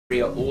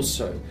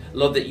also.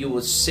 Lord, that you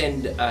will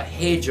send a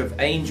hedge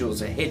of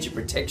angels, a hedge of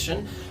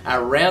protection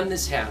around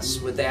this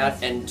house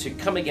and to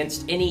come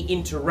against any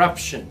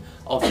interruption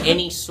of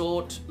any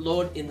sort,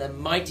 Lord, in the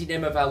mighty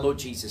name of our Lord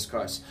Jesus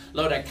Christ.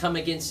 Lord, I come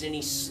against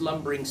any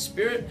slumbering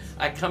spirit.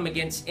 I come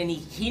against any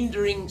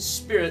hindering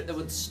spirit that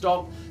would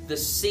stop the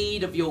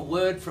seed of your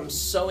word from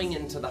sowing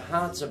into the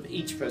hearts of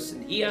each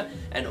person here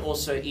and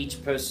also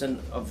each person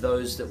of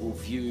those that will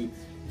view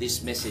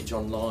this message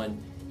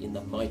online. In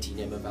the mighty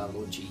name of our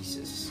Lord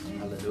Jesus.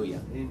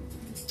 Hallelujah.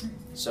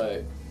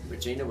 So,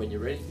 Regina, when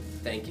you're ready,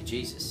 thank you,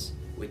 Jesus.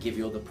 We give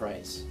you all the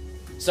praise.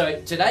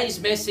 So, today's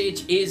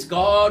message is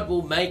God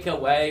will make a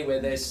way where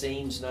there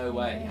seems no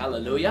way.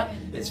 Hallelujah.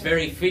 It's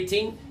very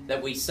fitting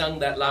that we sung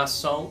that last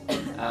song,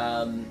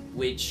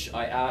 which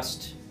I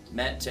asked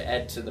Matt to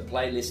add to the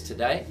playlist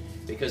today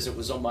because it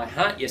was on my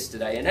heart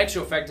yesterday. In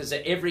actual fact, is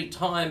that every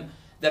time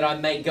that I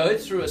may go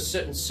through a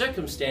certain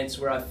circumstance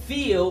where I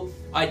feel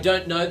I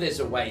don't know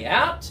there's a way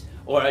out,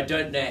 or I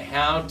don't know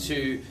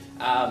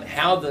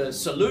how the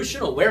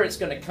solution or where it's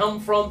going to come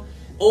from,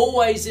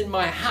 always in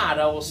my heart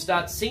I will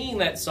start singing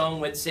that song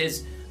where it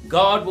says,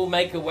 God will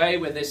make a way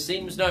where there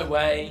seems no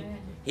way.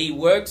 He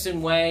works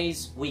in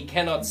ways we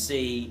cannot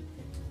see.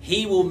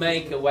 He will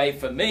make a way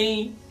for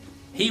me.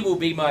 He will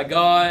be my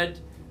God.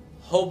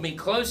 Hold me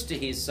close to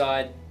his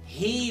side.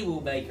 He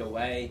will make a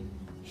way.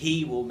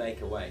 He will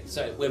make a way.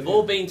 So we've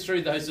all been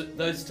through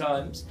those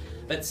times,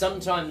 but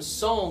sometimes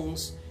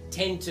songs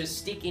tend to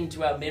stick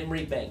into our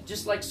memory bank,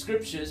 just like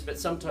scriptures, but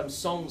sometimes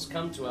songs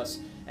come to us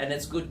and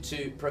it's good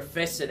to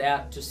profess it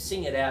out, to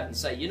sing it out and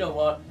say, you know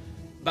what,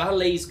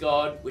 Bali's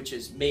God, which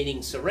is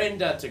meaning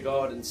surrender to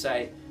God and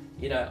say,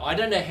 you know, I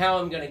don't know how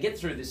I'm going to get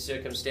through this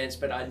circumstance,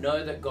 but I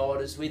know that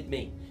God is with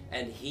me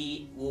and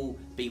he will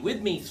be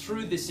with me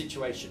through this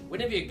situation.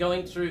 Whenever you're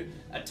going through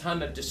a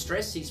time of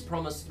distress, he's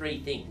promised three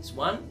things.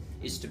 One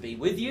is to be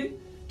with you,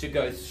 to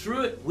go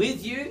through it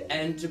with you,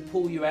 and to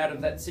pull you out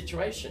of that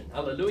situation.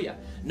 Hallelujah.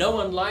 No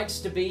one likes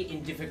to be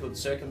in difficult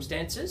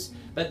circumstances,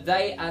 but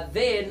they are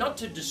there not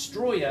to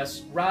destroy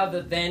us,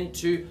 rather than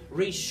to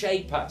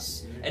reshape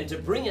us and to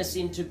bring us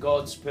into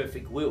God's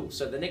perfect will.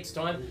 So the next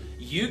time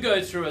you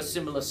go through a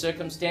similar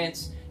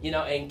circumstance, you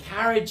know, I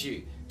encourage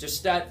you to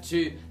start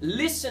to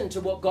listen to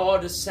what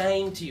God is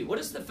saying to you. What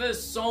is the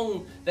first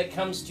song that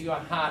comes to your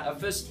heart? A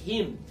first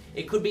hymn.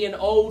 It could be an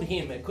old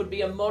hymn. It could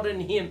be a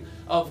modern hymn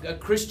of a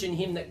Christian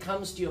hymn that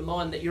comes to your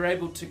mind that you're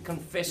able to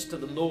confess to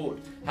the Lord.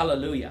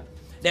 Hallelujah.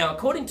 Now,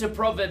 according to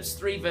Proverbs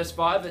 3 verse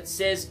 5, it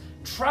says,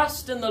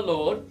 trust in the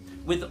Lord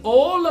with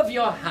all of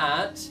your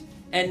heart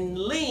and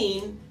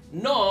lean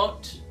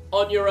not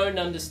on your own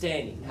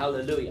understanding.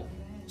 Hallelujah.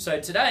 So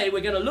today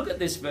we're going to look at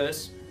this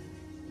verse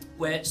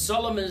where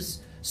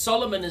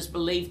Solomon is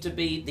believed to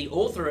be the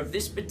author of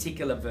this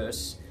particular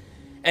verse,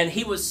 and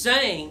he was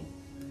saying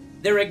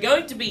there are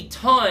going to be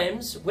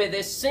times where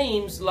there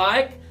seems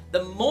like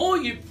the more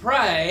you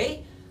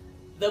pray,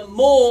 the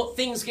more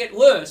things get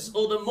worse,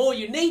 or the more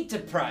you need to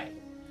pray,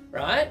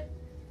 right?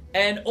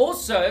 And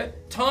also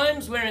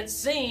times where it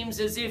seems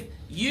as if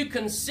you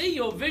can see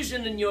your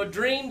vision and your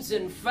dreams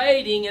and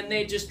fading and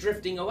they're just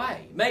drifting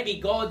away. Maybe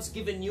God's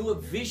given you a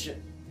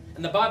vision,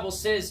 and the Bible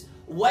says,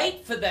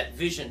 wait for that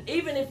vision.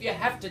 Even if you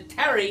have to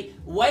tarry,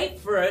 wait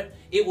for it.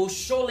 It will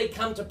surely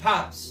come to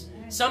pass.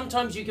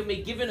 Sometimes you can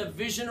be given a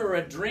vision or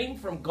a dream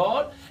from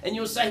God and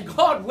you'll say,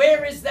 God,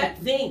 where is that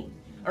thing?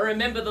 I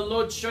remember the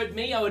Lord showed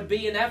me I would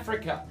be in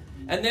Africa.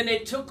 And then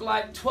it took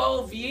like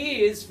 12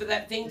 years for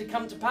that thing to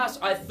come to pass.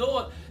 I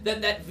thought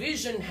that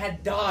vision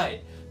had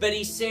died. But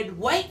he said,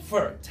 wait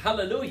for it.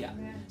 Hallelujah.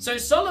 So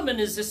Solomon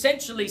is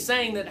essentially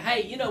saying that,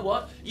 hey, you know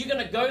what? You're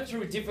going to go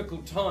through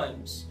difficult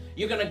times.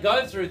 You're going to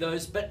go through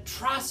those, but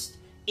trust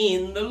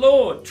in the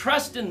Lord.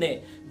 Trust in there.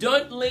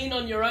 Don't lean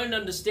on your own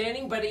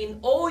understanding, but in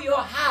all your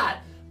heart,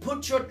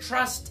 put your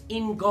trust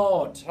in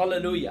God.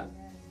 Hallelujah.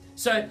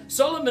 So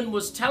Solomon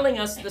was telling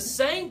us the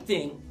same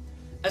thing.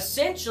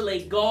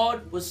 Essentially,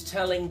 God was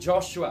telling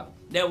Joshua.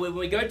 Now, when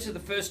we go to the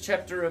first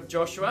chapter of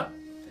Joshua,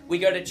 we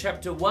go to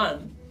chapter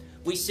 1,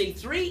 we see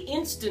 3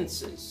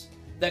 instances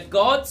that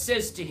God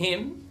says to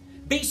him,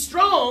 be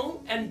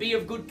strong and be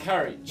of good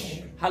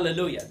courage.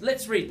 Hallelujah.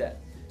 Let's read that.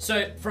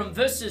 So from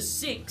verses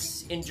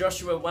 6 in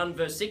Joshua 1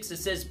 verse 6, it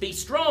says, be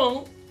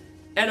strong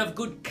and of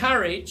good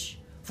courage,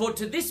 for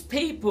to this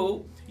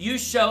people you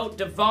shall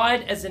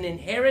divide as an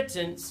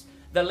inheritance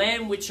the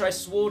land which I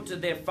swore to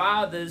their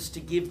fathers to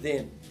give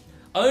them.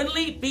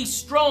 Only be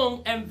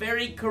strong and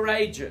very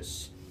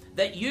courageous,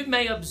 that you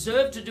may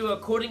observe to do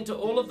according to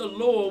all of the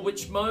law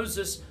which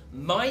Moses,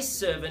 my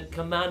servant,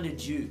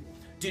 commanded you.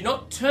 Do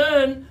not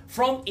turn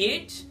from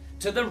it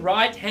to the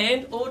right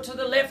hand or to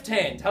the left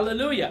hand.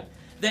 Hallelujah.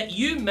 That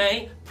you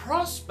may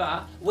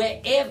prosper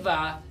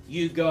wherever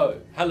you go.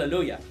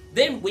 Hallelujah.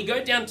 Then we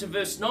go down to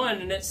verse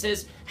 9 and it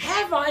says,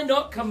 have I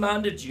not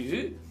commanded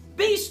you?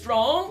 Be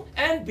strong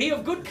and be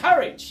of good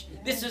courage.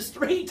 This is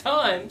 3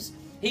 times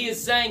he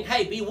is saying,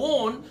 hey, be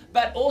warned,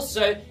 but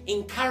also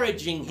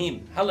encouraging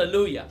him.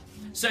 Hallelujah.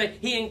 So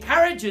he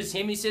encourages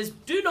him. He says,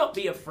 do not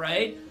be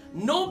afraid.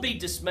 nor be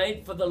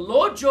dismayed, for the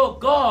Lord your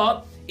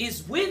God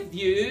is with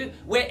you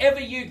wherever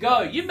you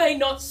go. You may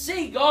not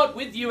see God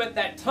with you at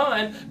that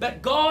time,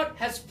 but God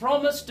has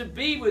promised to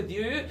be with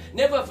you,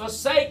 never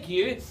forsake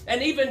you.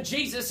 And even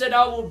Jesus said,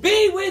 I will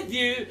be with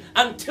you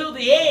until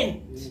the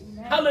end.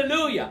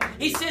 Hallelujah.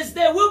 He says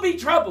there will be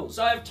troubles.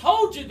 I have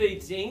told you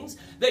these things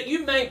that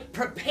you may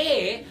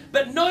prepare,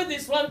 but know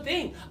this one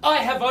thing: I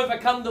have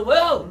overcome the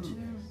world.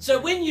 So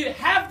when you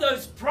have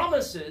those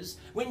promises,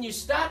 when you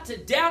start to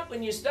doubt,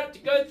 when you start to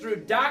go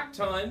through dark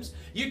times,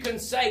 you can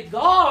say,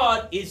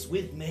 God is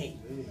with me.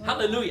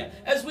 Hallelujah.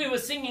 As we were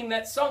singing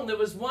that song, there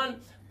was one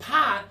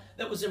part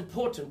that was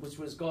important, which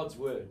was God's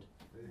word.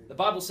 The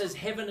Bible says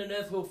heaven and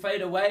earth will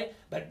fade away,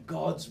 but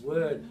God's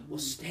word will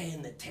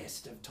stand the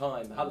test of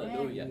time.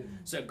 Hallelujah.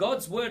 So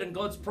God's word and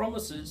God's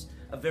promises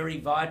are very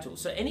vital.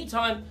 So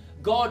anytime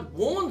God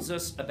warns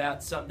us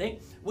about something,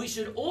 we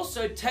should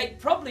also take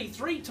probably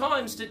 3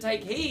 times to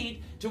take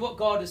heed to what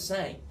God is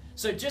saying.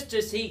 So just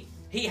as he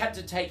had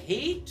to take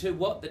heed to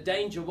what the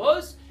danger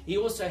was, he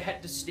also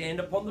had to stand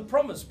upon the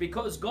promise,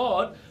 because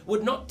God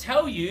would not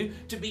tell you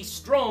to be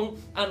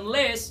strong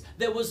unless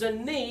there was a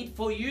need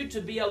for you to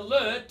be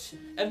alert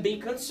and be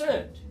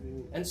concerned.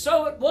 And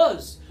so it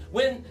was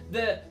when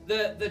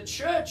the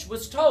church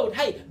was told,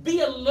 hey,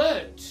 be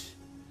alert,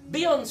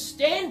 be on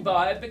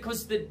standby,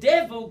 because the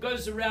devil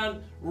goes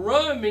around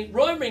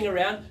roaming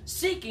around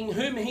seeking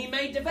whom he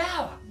may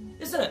devour.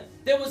 Isn't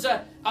it? There was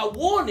a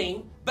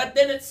warning, but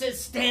then it says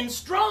stand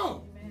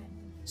strong.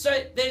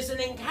 So there's an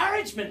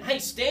encouragement. Hey,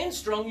 stand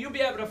strong. You'll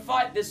be able to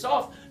fight this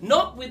off,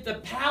 not with the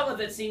power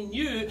that's in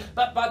you,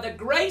 but by the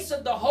grace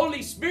of the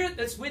Holy Spirit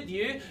that's with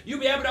you, you'll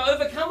be able to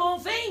overcome all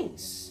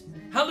things.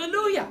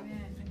 Hallelujah.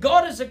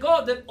 God is a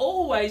God that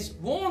always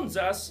warns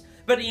us,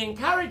 but he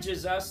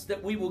encourages us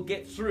that we will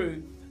get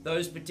through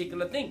those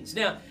particular things.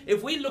 Now,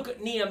 if we look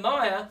at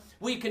Nehemiah,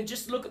 we can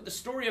just look at the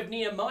story of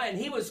Nehemiah, and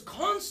he was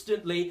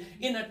constantly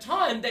in a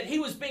time that he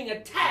was being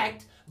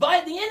attacked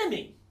by the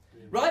enemy.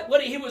 Right?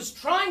 What he was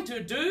trying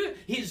to do,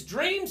 his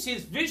dreams,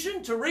 his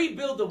vision to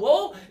rebuild the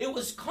wall, it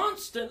was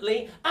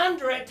constantly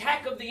under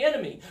attack of the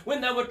enemy.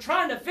 When they were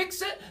trying to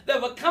fix it, they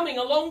were coming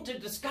along to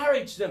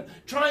discourage them,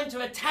 trying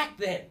to attack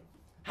them.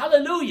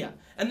 Hallelujah.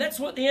 And that's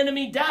what the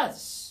enemy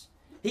does.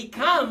 He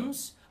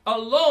comes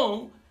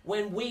along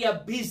when we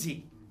are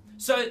busy.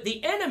 So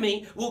the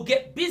enemy will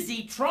get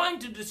busy trying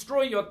to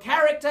destroy your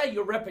character,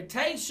 your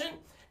reputation,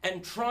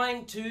 and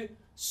trying to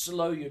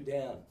slow you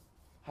down.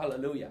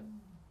 Hallelujah.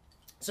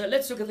 So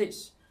let's look at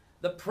this.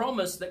 The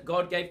promise that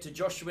God gave to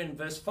Joshua in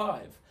verse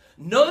 5.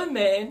 No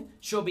man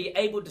shall be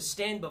able to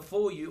stand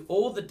before you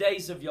all the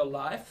days of your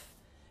life.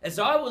 As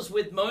I was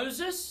with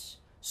Moses,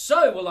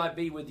 so will I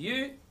be with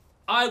you.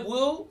 I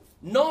will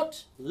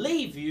not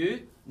leave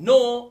you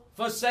nor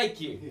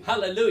forsake you.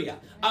 Hallelujah.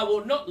 I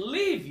will not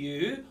leave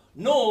you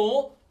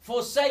nor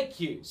forsake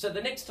you. So the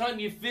next time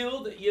you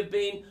feel that you've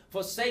been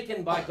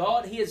forsaken by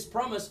God, he has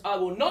promised, I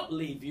will not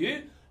leave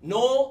you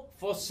nor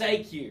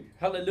forsake you.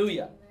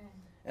 Hallelujah.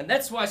 And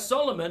that's why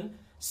Solomon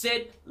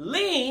said,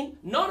 lean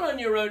not on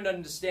your own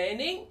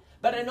understanding,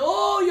 but in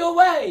all your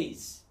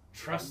ways,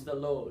 trust the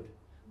Lord.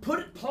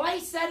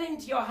 Place that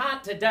into your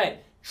heart today.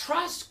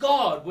 Trust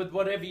God with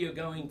whatever you're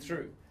going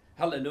through.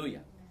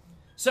 Hallelujah.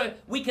 So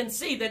we can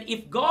see that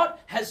if God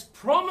has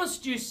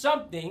promised you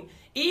something,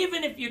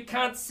 even if you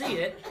can't see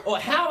it or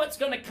how it's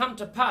going to come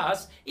to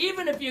pass,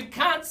 even if you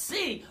can't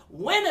see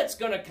when it's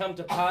going to come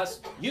to pass,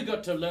 you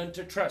got to learn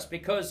to trust.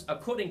 Because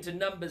according to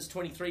Numbers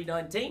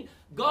 23:19,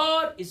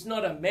 God is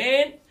not a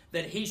man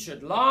that he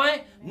should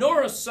lie,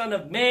 nor a son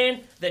of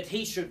man that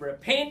he should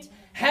repent.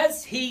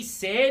 Has he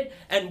said,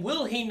 and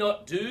will he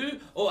not do?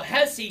 Or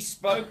has he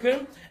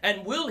spoken,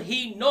 and will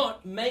he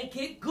not make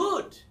it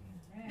good?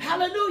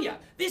 Hallelujah.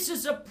 This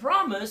is a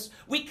promise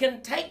we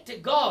can take to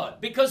God,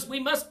 because we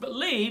must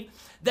believe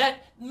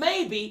that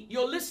maybe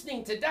you're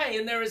listening today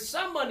and there is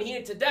someone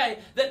here today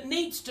that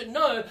needs to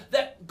know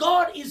that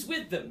God is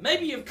with them.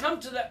 Maybe you've come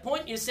to that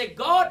point and you say,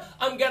 God,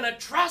 I'm going to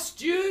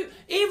trust you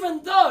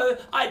even though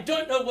I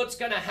don't know what's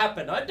going to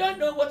happen. I don't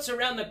know what's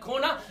around the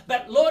corner,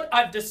 but Lord,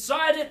 I've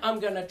decided I'm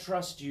going to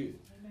trust you.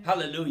 Amen.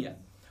 Hallelujah.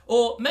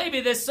 Or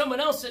maybe there's someone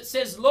else that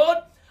says, Lord,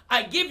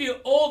 I give you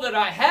all that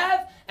I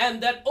have,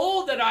 and that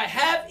all that I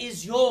have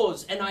is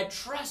yours. And I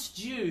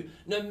trust you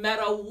no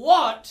matter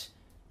what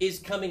is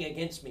coming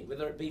against me,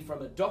 whether it be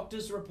from a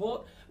doctor's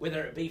report,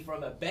 whether it be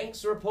from a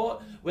bank's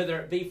report, whether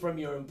it be from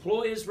your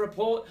employer's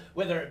report,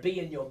 whether it be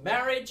in your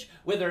marriage,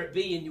 whether it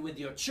be with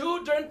your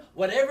children,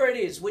 whatever it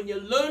is. When you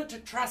learn to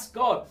trust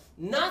God,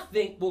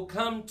 nothing will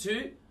come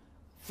to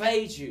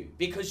phase you,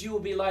 because you will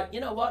be like,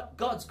 you know what?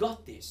 God's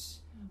got this.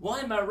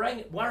 Why am I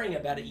worrying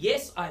about it?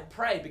 Yes, I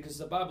pray, because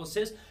the Bible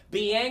says,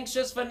 be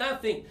anxious for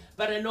nothing,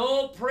 but in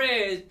all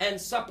prayer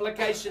and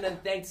supplication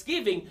and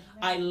thanksgiving,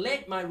 I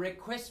let my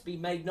requests be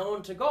made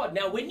known to God.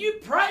 Now, when you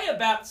pray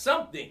about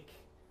something,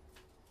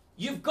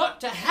 you've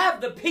got to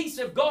have the peace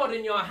of God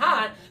in your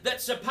heart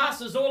that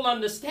surpasses all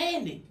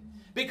understanding,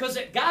 because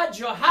it guards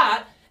your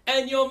heart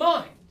and your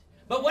mind.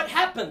 But what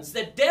happens?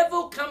 The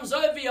devil comes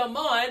over your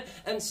mind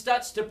and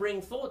starts to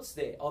bring thoughts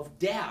there of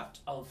doubt,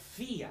 of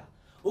fear.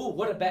 Oh,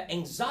 what about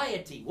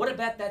anxiety? What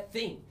about that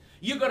thing?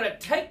 You've got to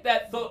take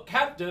that thought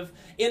captive.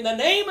 In the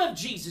name of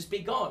Jesus, be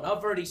gone.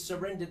 I've already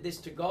surrendered this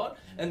to God.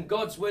 And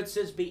God's word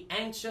says, be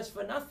anxious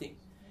for nothing.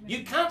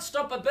 You can't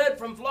stop a bird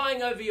from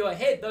flying over your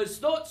head. Those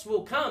thoughts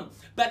will come.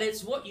 But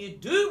it's what you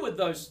do with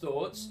those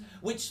thoughts,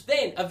 which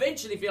then,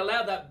 eventually, if you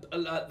allow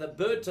the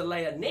bird to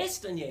lay a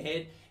nest in your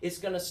head, it's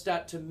going to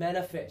start to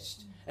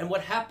manifest. And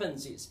what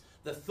happens is,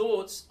 the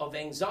thoughts of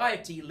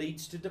anxiety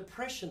leads to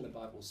depression, the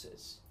Bible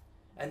says.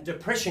 And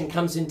depression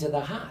comes into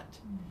the heart.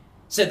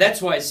 So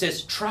that's why it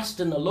says, trust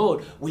in the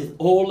Lord with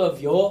all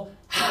of your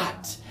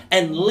heart.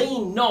 And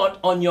lean not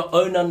on your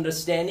own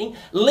understanding.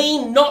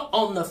 Lean not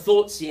on the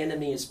thoughts the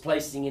enemy is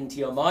placing into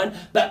your mind.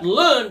 But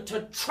learn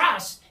to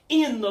trust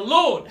in the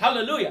Lord.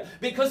 Hallelujah.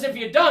 Because if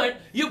you don't,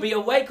 you'll be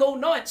awake all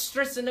night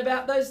stressing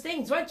about those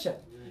things, won't you?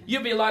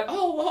 You'll be like,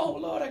 oh,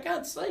 Lord, I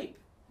can't sleep.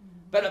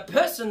 But a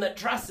person that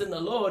trusts in the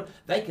Lord,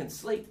 they can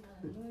sleep.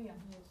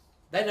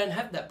 They don't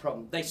have that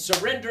problem. They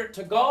surrender it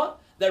to God.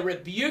 They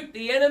rebuke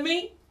the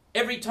enemy.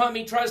 Every time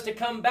he tries to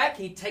come back,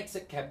 he takes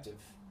it captive.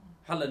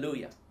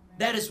 Hallelujah.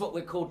 That is what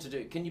we're called to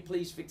do. Can you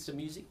please fix the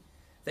music?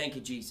 Thank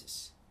you,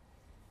 Jesus.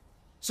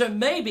 So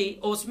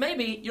maybe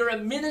you're a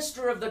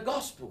minister of the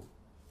gospel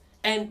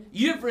and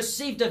you've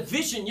received a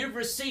vision, you've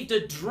received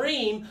a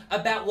dream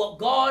about what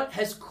God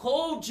has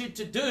called you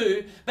to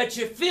do, but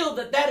you feel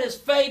that has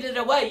faded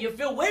away. You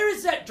feel, where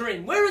is that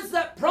dream? Where is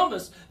that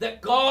promise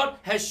that God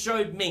has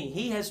showed me?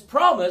 He has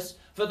promised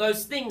for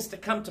those things to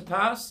come to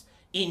pass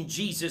in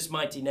Jesus'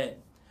 mighty name.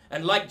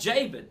 And like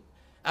Jacob,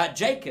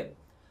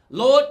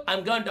 Lord,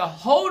 I'm going to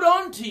hold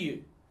on to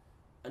you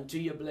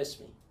until you bless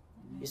me.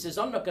 He says,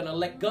 I'm not going to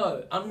let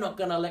go. I'm not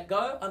going to let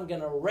go. I'm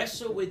going to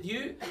wrestle with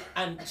you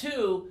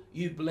until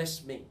you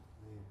bless me.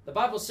 The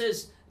Bible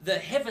says the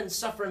heavens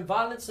suffer in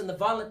violence and the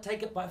violent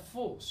take it by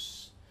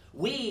force.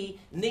 We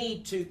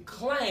need to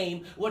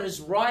claim what is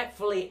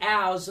rightfully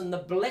ours and the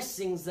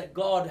blessings that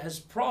God has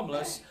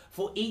promised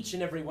for each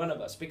and every one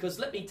of us. Because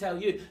let me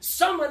tell you,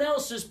 someone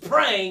else is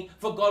praying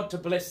for God to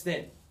bless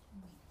them.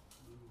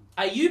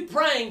 Are you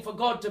praying for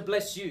God to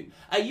bless you?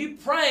 Are you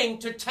praying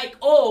to take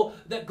all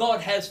that God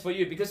has for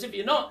you? Because if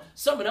you're not,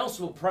 someone else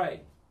will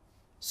pray.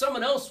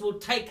 Someone else will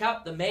take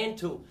up the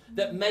mantle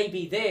that may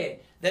be there,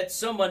 that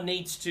someone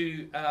needs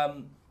to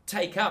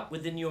take up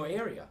within your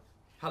area.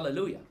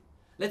 Hallelujah.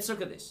 Let's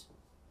look at this.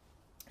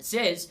 It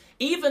says,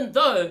 even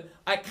though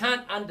I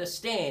can't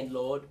understand,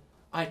 Lord,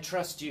 I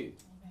trust you.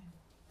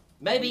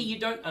 Maybe you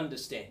don't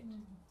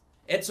understand.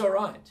 It's all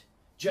right.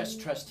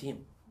 Just trust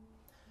him.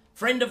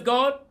 Friend of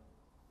God,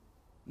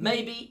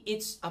 maybe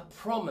it's a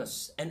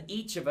promise and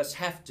each of us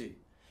have to.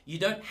 You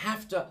don't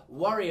have to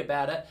worry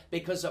about it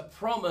because a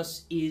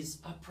promise is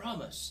a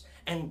promise.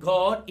 And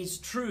God is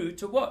true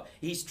to what?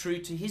 He's true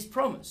to his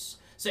promise.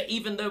 So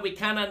even though we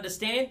can't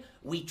understand,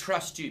 we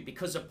trust you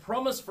because a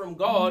promise from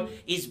God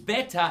is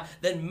better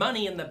than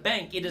money in the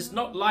bank. It is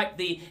not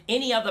like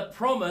any other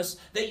promise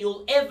that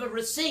you'll ever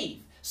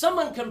receive.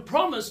 Someone can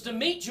promise to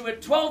meet you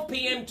at 12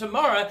 p.m.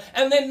 tomorrow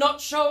and then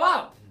not show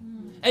up.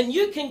 And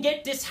you can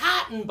get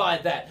disheartened by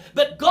that.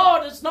 But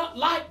God is not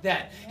like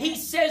that. He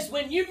says,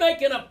 when you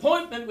make an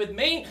appointment with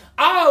me,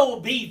 I will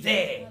be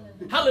there.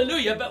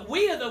 Hallelujah. But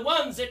we are the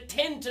ones that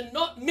tend to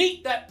not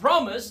meet that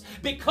promise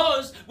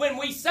because when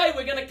we say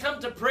we're going to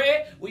come to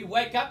prayer, we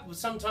wake up,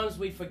 sometimes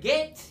we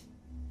forget.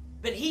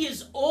 But he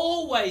is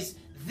always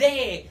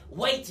there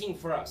waiting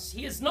for us.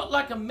 He is not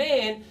like a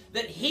man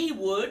that he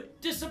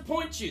would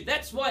disappoint you.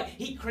 That's why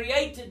he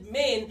created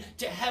men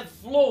to have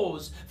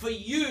flaws, for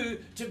you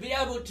to be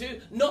able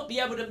to not be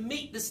able to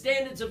meet the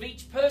standards of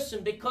each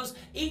person, because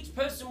each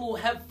person will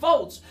have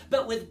faults.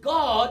 But with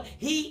God,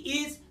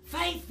 he is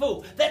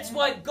faithful. That's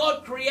why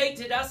God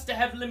created us to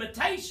have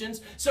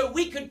limitations so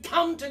we could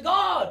come to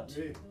God.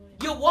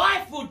 Your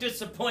wife will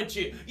disappoint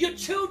you. Your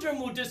children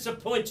will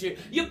disappoint you.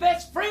 Your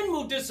best friend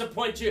will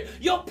disappoint you.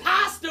 Your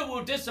pastor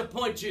will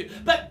disappoint you.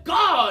 But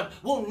God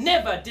will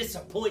never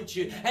disappoint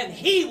you. And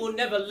he will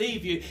never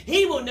leave you.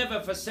 He will never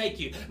forsake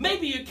you.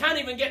 Maybe you can't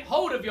even get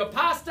hold of your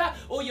pastor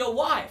or your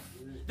wife.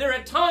 There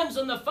are times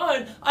on the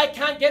phone I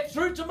can't get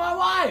through to my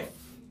wife.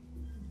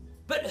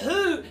 But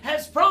who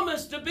has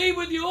promised to be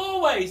with you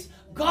always?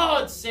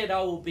 God said,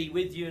 I will be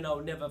with you and I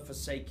will never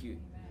forsake you.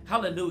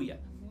 Hallelujah.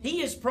 He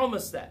has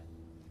promised that.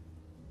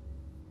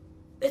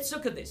 Let's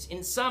look at this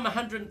in Psalm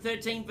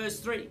 113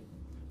 verse 3.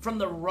 From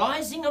the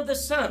rising of the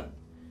sun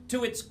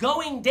to its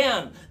going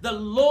down, the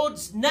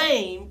Lord's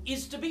name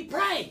is to be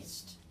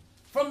praised.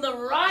 From the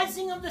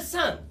rising of the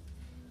sun,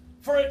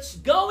 for its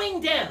going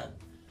down,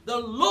 the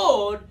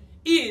Lord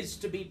is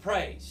to be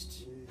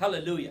praised.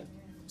 Hallelujah.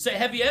 So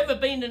have you ever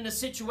been in a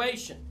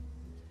situation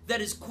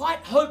that is quite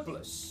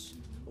hopeless?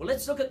 Well,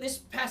 let's look at this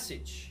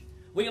passage.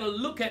 We're going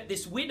to look at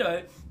this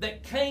widow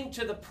that came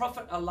to the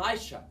prophet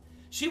Elisha.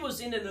 She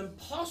was in an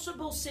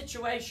impossible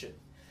situation,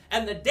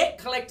 and the debt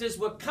collectors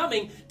were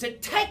coming to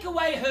take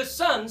away her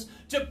sons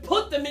to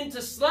put them into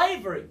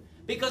slavery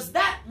because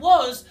that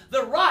was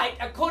the right,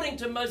 according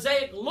to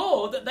Mosaic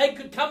law, that they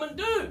could come and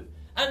do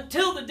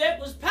until the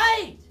debt was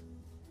paid.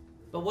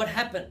 But what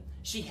happened?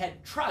 She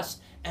had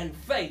trust and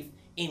faith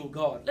in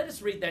God. Let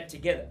us read that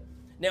together.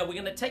 Now we're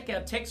going to take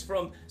our text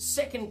from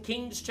 2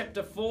 Kings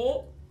chapter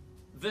 4,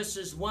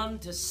 verses 1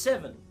 to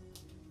 7.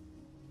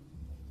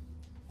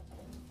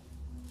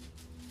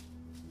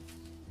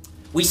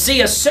 We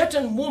see a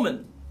certain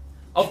woman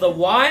of the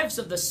wives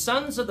of the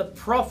sons of the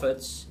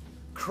prophets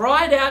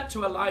cried out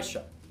to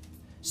Elisha,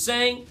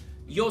 saying,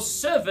 "Your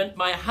servant,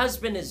 my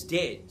husband, is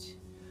dead.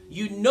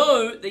 You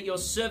know that your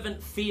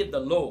servant feared the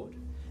Lord,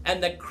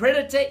 and the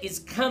creditor is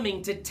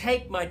coming to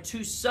take my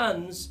 2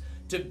 sons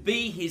to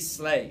be his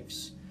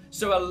slaves."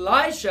 So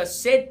Elisha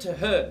said to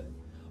her,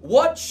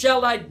 "What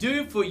shall I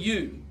do for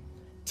you?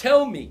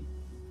 Tell me,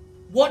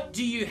 what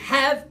do you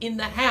have in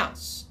the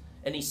house?"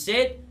 And he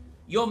said,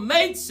 "Your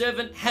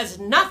maidservant has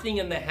nothing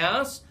in the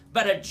house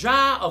but a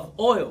jar of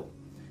oil."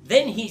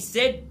 Then he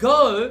said,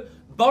 "Go,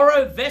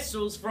 borrow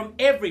vessels from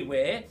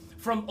everywhere,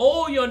 from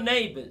all your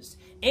neighbors,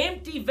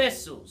 empty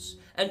vessels,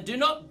 and do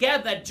not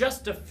gather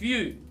just a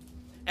few.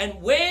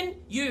 And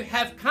when you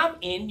have come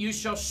in, you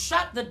shall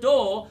shut the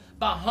door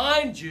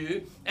behind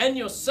you and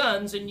your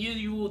sons, and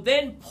you will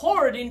then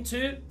pour it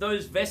into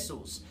those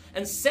vessels,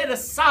 and set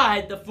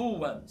aside the full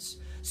ones."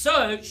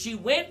 So she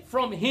went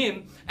from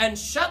him and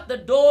shut the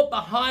door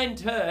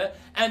behind her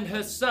and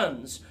her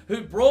sons,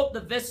 who brought the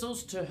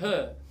vessels to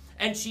her,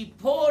 and she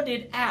poured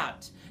it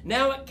out.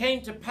 Now it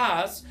came to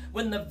pass,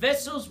 when the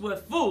vessels were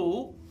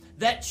full,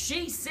 that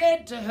she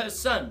said to her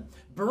son,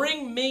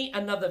 "Bring me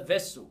another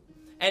vessel."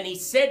 And he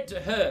said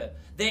to her,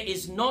 "There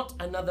is not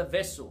another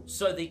vessel."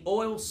 So the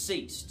oil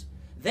ceased.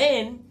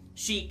 Then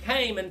she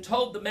came and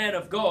told the man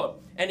of God,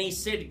 and he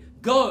said,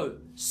 "Go,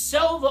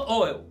 sell the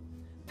oil,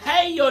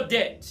 pay your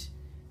debt,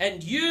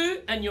 and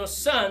you and your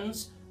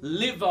sons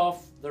live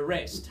off the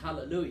rest."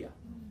 Hallelujah.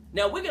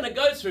 Now we're going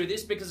to go through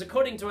this because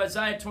according to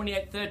Isaiah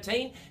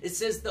 28:13, it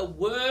says the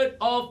word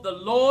of the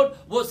Lord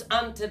was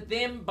unto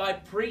them by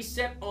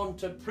precept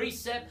unto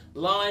precept,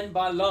 line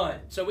by line.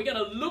 So we're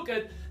going to look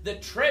at the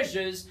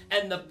treasures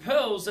and the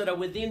pearls that are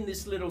within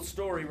this little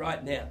story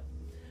right now.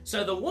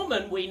 So the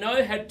woman, we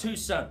know, had 2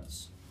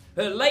 sons.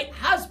 Her late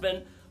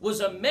husband was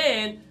a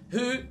man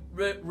who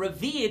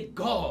revered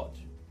God.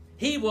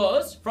 He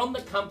was from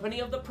the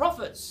company of the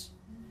prophets.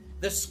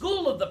 The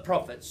school of the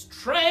prophets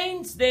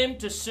trains them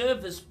to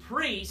serve as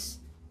priests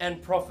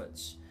and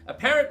prophets.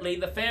 Apparently,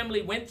 the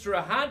family went through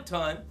a hard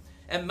time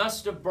and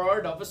must have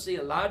borrowed, obviously,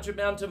 a large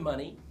amount of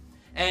money.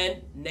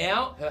 And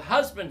now her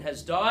husband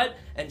has died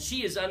and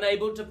she is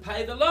unable to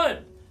pay the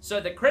loan. So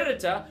the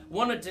creditor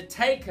wanted to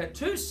take her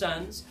 2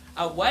 sons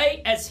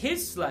away as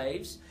his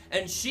slaves,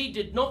 and she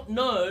did not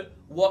know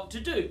what to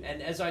do.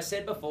 And as I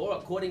said before,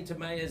 according to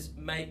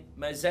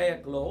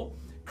Mosaic law,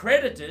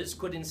 creditors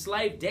could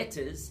enslave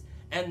debtors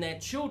and their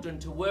children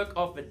to work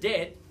off a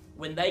debt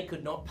when they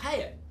could not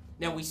pay it.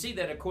 Now we see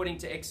that according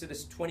to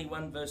Exodus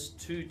 21 verse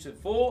 2 to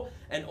 4,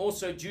 and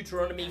also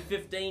Deuteronomy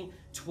 15,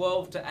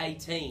 12 to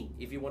 18,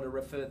 if you want to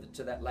refer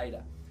to that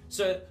later.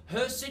 So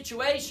her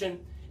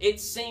situation, it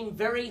seemed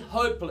very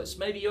hopeless.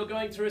 Maybe you're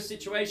going through a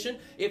situation,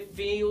 it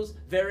feels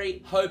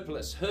very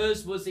hopeless.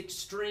 Hers was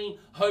extreme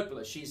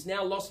hopeless. She's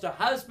now lost her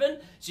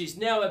husband. She's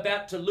now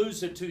about to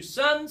lose her 2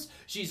 sons.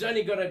 She's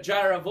only got a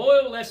jar of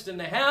oil left in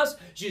the house.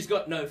 She's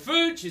got no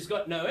food. She's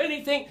got no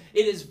anything.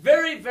 It is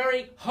very,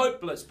 very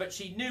hopeless. But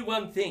she knew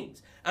one thing,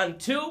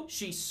 until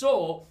she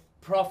saw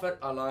Prophet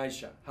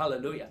Elisha.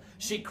 Hallelujah.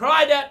 She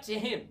cried out to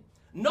him,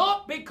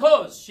 not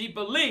because she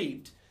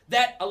believed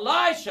that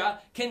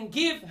Elisha can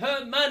give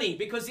her money,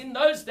 because in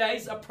those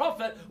days a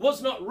prophet was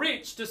not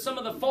rich to some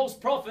of the false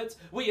prophets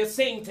we are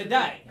seeing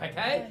today,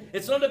 okay?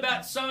 It's not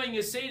about sowing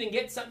your seed and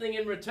get something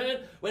in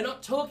return. We're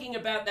not talking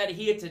about that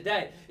here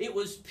today. It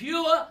was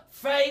pure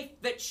faith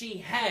that she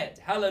had.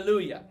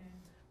 Hallelujah.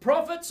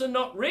 Prophets are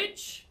not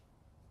rich.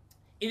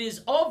 It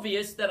is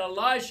obvious that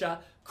Elisha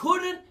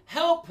couldn't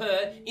help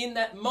her in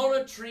that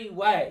monetary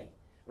way,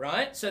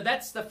 right? So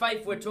that's the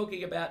faith we're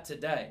talking about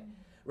today.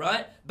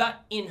 Right?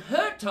 But in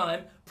her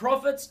time,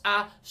 prophets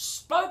are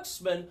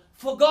spokesmen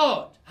for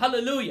God.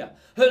 Hallelujah.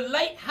 Her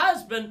late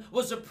husband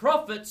was a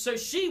prophet, so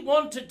she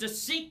wanted to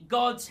seek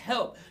God's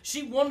help.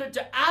 She wanted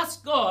to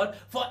ask God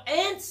for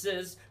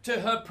answers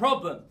to her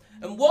problem.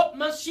 And what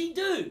must she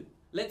do?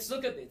 Let's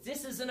look at this.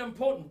 This is an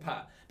important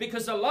part,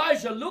 because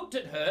Elijah looked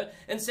at her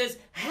and says,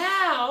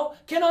 "How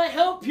can I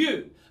help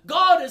you?"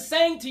 God is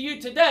saying to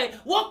you today,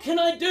 what can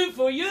I do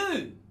for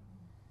you?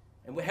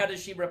 And how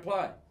does she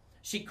reply?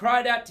 She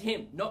cried out to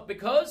him, not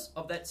because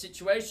of that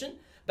situation,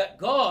 but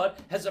God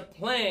has a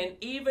plan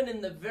even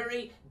in the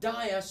very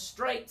dire,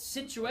 straight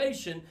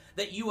situation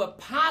that you are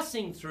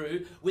passing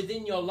through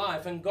within your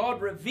life. And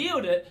God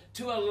revealed it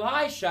to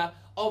Elisha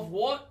of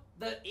what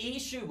the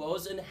issue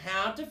was and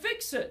how to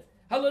fix it.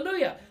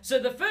 Hallelujah. So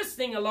the first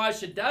thing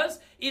Elisha does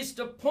is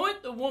to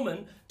point the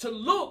woman to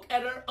look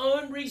at her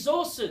own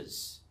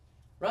resources.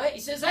 Right? He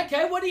says,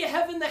 okay, what do you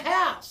have in the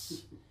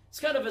house? It's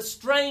kind of a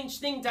strange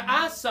thing to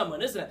ask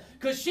someone, isn't it?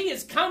 Because she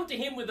has come to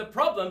him with a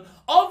problem.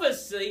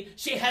 Obviously,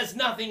 she has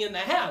nothing in the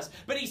house.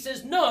 But he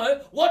says, no,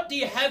 what do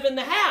you have in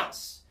the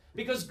house?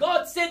 Because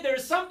God said there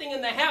is something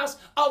in the house.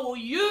 I will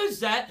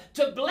use that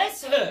to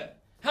bless her.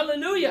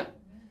 Hallelujah.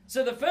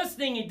 So the first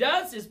thing he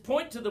does is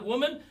point to the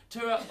woman to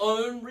her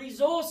own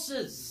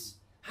resources.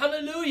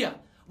 Hallelujah.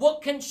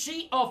 What can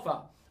she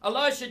offer?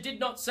 Elisha did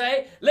not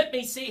say, let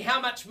me see how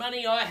much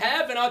money I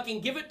have and I can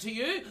give it to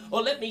you,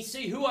 or let me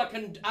see who I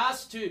can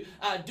ask to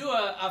do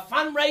a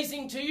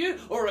fundraising to you,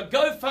 or a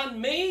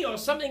GoFundMe or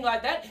something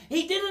like that.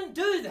 He didn't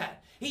do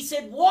that. He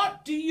said,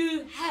 what do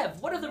you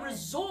have? What are the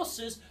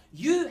resources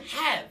you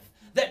have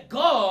that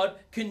God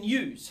can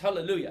use?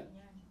 Hallelujah.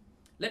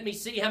 Let me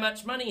see how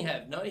much money you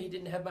have. No, he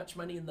didn't have much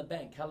money in the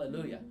bank.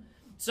 Hallelujah.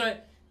 So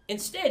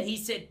instead he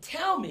said,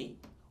 tell me,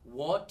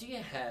 what do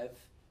you have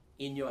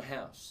in your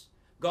house?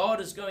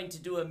 God is going to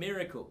do a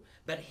miracle,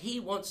 but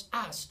he wants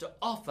us to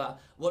offer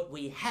what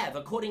we have.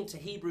 According to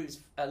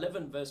Hebrews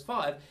 11 verse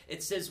 5,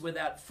 it says,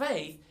 without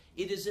faith,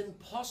 it is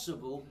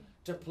impossible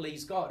to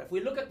please God. If we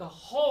look at the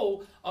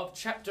whole of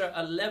chapter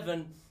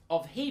 11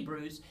 of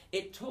Hebrews,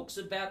 it talks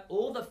about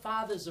all the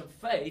fathers of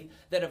faith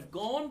that have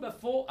gone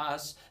before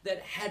us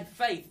that had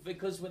faith,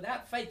 because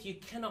without faith, you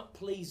cannot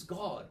please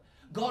God.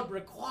 God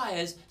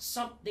requires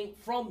something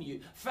from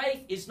you.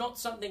 Faith is not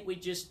something we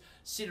just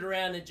sit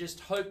around and just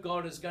hope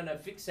God is going to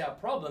fix our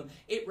problem.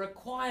 It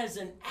requires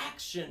an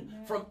action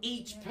from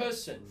each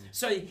person.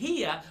 So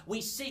here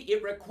we see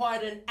it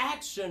required an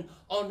action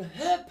on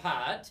her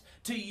part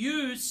to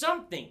use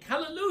something.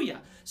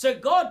 Hallelujah. So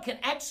God can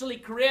actually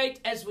create,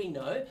 as we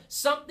know,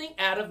 something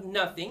out of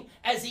nothing,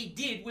 as he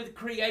did with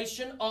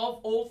creation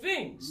of all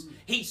things.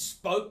 He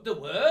spoke the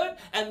word,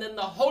 and then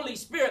the Holy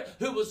Spirit,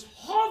 who was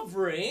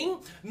hovering,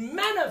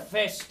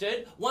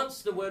 manifested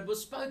once the word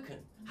was spoken.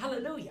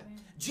 Hallelujah.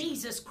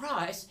 Jesus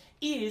Christ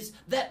is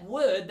that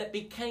word that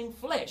became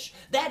flesh.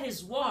 That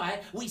is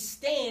why we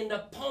stand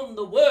upon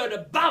the word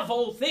above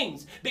all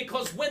things.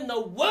 Because when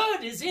the word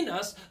is in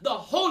us, the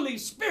Holy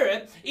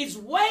Spirit is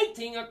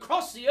waiting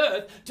across the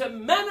earth to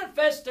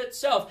manifest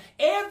itself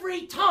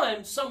every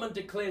time someone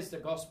declares the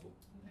gospel.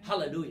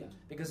 Hallelujah.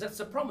 Because that's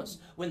the promise.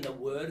 When the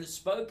word is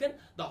spoken,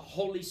 the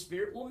Holy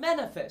Spirit will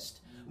manifest.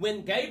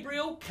 When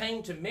Gabriel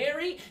came to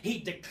Mary, he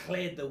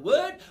declared the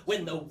word.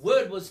 When the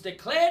word was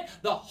declared,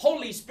 the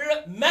Holy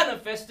Spirit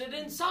manifested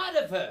inside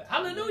of her.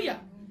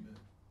 Hallelujah.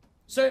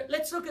 So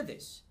let's look at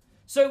this.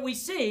 So we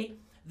see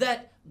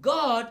that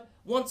God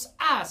wants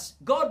us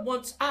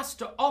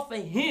to offer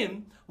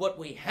him what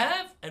we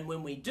have, and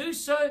when we do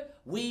so,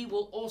 we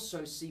will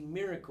also see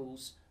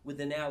miracles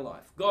within our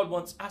life. God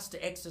wants us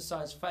to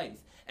exercise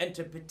faith and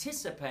to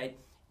participate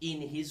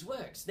in his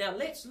works. Now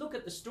let's look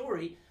at the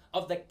story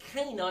of the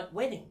Canaanite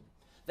wedding.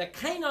 The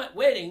Canaanite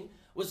wedding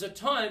was a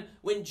time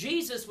when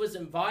Jesus was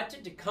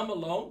invited to come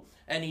along,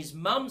 and his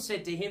mum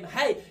said to him,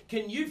 hey,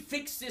 can you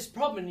fix this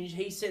problem? And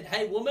he said,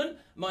 hey woman,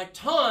 my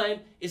time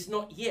is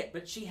not yet.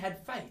 But she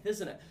had faith,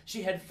 isn't it?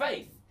 She had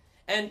faith.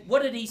 And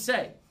what did he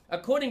say?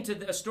 According to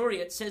the story,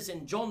 it says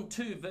in John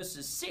 2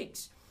 verses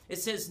 6, it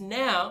says,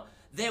 now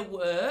there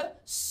were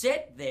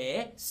set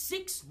there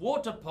 6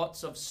 water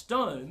pots of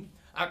stone,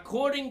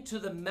 according to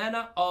the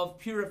manner of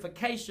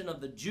purification of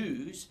the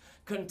Jews,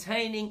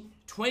 containing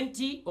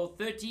 20 or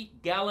 30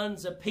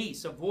 gallons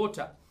apiece of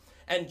water.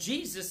 And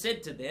Jesus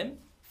said to them,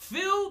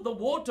 fill the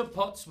water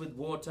pots with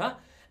water,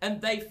 and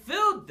they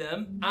filled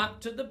them up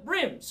to the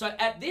brim. So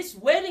at this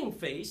wedding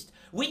feast,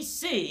 we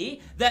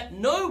see that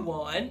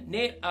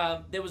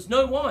there was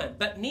no wine,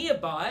 but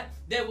nearby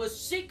there were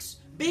 6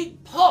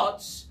 big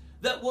pots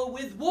that were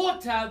with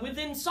water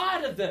within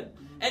inside of them.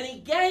 And he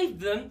gave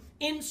them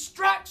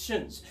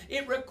instructions.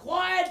 It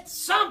required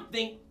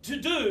something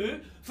to do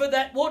for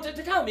that water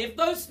to come. If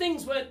those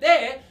things weren't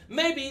there,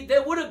 maybe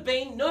there would have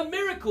been no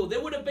miracle.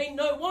 There would have been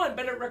no wine,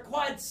 but it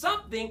required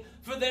something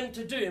for them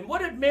to do. And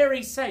what did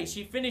Mary say?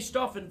 She finished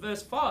off in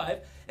verse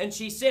 5, and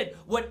she said,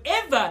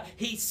 whatever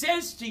he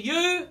says to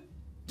you,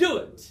 do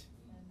it.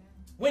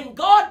 When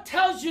God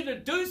tells you to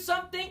do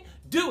something,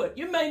 do it.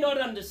 You may not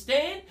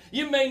understand.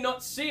 You may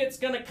not see it's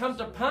going to come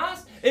to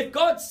pass. If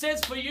God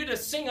says for you to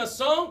sing a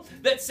song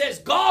that says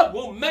God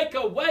will make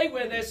a way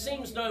where there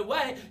seems no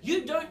way,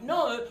 you don't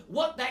know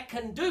what that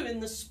can do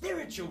in the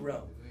spiritual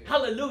realm.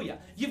 Hallelujah.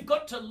 You've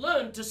got to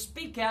learn to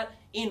speak out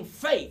in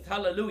faith.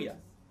 Hallelujah.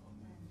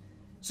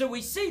 So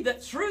we see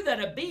that through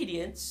that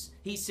obedience,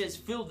 he says,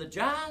 fill the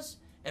jars.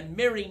 And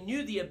Mary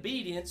knew the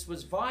obedience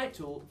was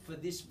vital for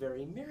this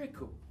very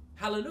miracle.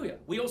 Hallelujah.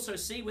 We also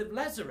see with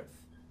Lazarus.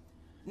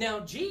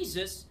 Now,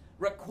 Jesus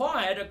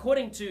required,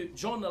 according to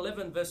John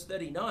 11, verse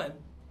 39,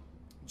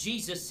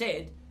 Jesus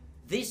said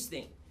this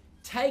thing,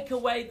 take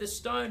away the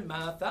stone,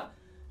 Martha.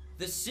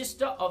 The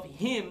sister of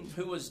him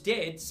who was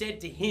dead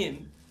said to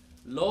him,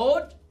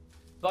 Lord,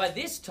 by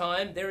this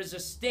time there is a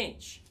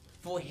stench,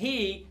 for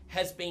he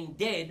has been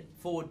dead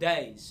 4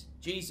 days.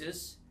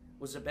 Jesus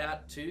was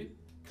about to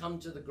come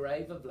to the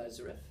grave of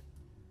Lazarus,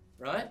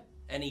 right?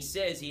 And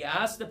he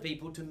asked the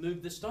people to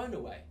move the stone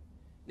away.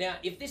 Now,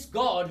 if this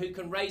God who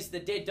can raise the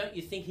dead, don't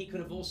you think he could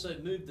have also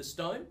moved the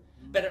stone?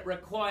 But it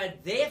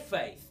required their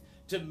faith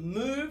to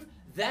move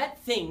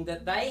that thing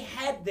that they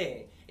had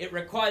there. It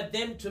required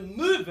them to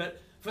move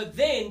it for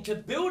then to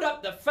build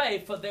up the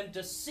faith for them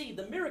to see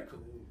the miracle.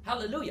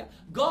 Hallelujah.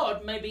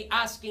 God may be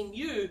asking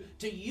you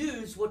to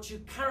use what you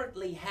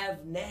currently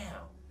have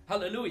now.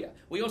 Hallelujah.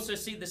 We also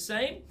see the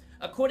same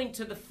according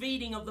to the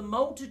feeding of the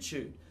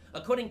multitude.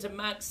 According to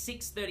Mark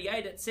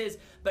 6:38, it says,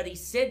 "But he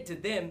said to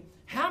them,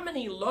 'How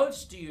many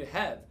loaves do you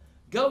have?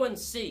 Go and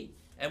see.'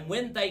 And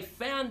when they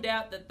found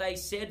out that they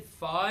said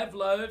 5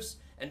 loaves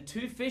and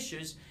 2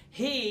 fishes,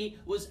 he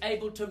was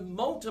able to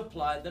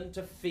multiply them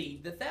to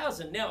feed the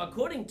 1,000. Now,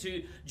 according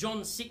to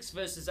John 6,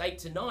 verses 8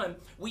 to 9,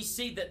 we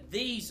see that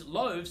these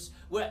loaves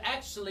were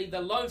actually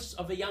the loaves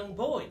of a young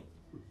boy.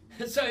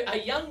 So a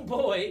young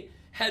boy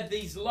had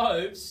these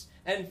loaves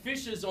and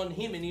fishes on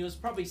him, and he was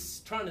probably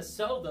trying to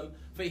sell them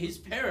for his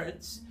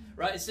parents,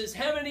 right? It says,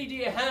 "How many do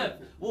you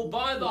have? We'll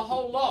buy the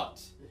whole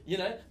lot," you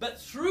know. But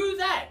through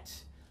that,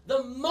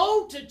 the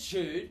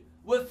multitude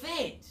were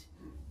fed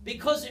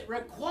because it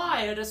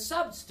required a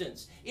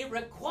substance. It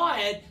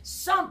required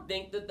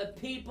something that the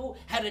people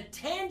had, a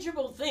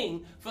tangible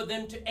thing for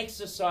them to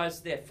exercise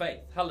their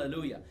faith.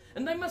 Hallelujah.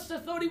 And they must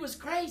have thought he was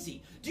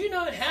crazy. Do you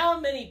know how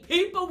many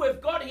people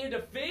we've got here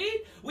to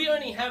feed? We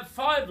only have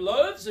 5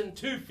 loaves and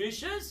 2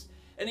 fishes.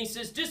 And he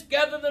says, just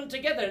gather them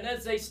together. And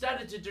as they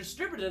started to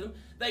distribute them,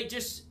 they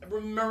just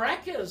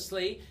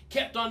miraculously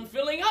kept on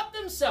filling up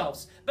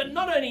themselves. But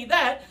not only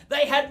that,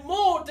 they had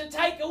more to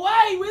take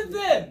away with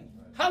them.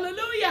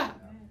 Hallelujah.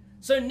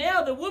 So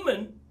now the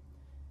woman,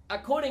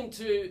 according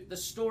to the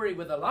story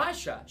with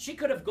Elisha, she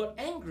could have got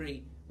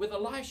angry with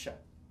Elisha.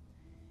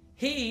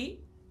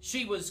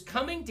 She was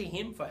coming to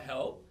him for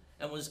help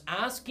and was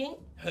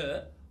asking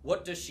her,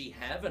 what does she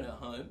have in her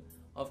home?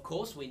 Of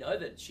course, we know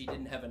that she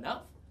didn't have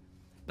enough.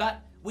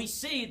 But we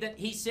see that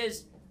he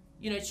says,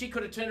 you know, she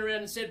could have turned around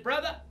and said,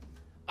 "Brother,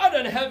 I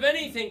don't have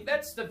anything.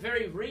 That's the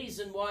very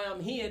reason why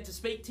I'm here to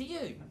speak to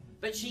you."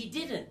 But she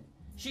didn't.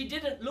 She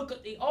didn't look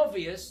at the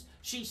obvious.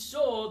 She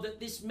saw that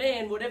this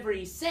man, whatever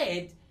he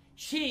said,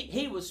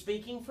 he was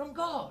speaking from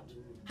God.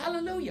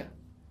 Hallelujah.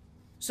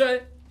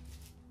 So,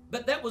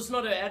 but that was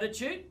not her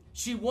attitude.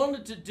 She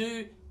wanted to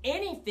do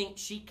anything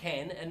she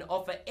can and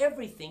offer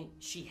everything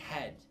she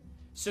had.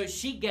 So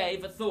she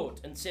gave a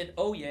thought and said,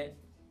 "Oh yeah,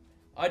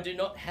 I do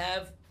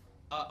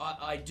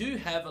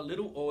have a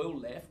little oil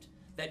left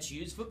that's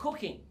used for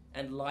cooking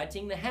and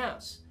lighting the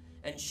house."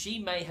 And she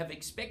may have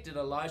expected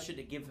Elisha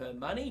to give her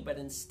money, but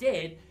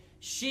instead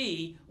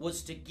she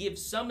was to give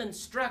some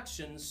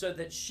instructions so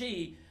that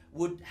she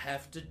would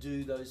have to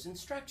do those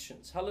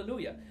instructions.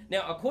 Hallelujah.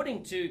 Now,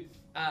 according to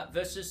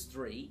verses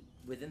 3,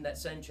 within that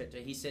same chapter,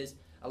 he says,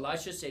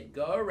 Elisha said,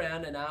 "Go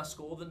around and ask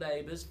all the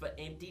neighbors for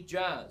empty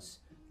jars.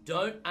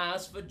 Don't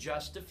ask for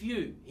just a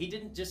few." He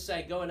didn't just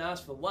say, "Go and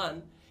ask for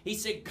one." He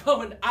said,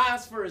 "Go and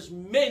ask for as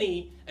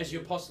many as you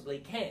possibly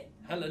can."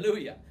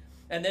 Hallelujah.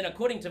 And then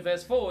according to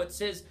verse 4, it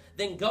says,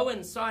 "Then go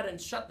inside and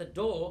shut the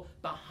door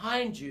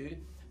behind you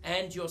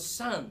and your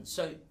sons."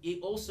 So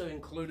it also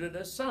included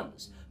her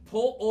sons.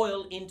 "Pour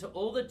oil into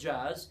all the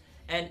jars,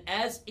 and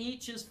as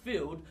each is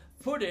filled,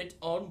 put it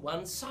on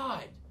one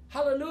side."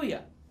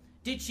 Hallelujah.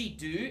 Did she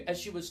do as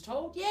she was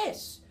told?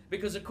 Yes.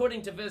 Because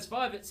according to verse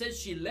 5, it says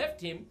she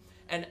left him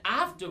and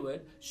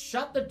afterward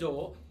shut the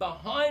door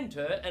behind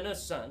her and her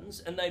sons,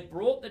 and they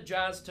brought the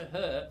jars to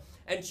her,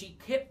 and she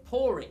kept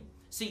pouring.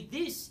 See,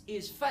 this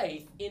is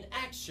faith in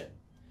action.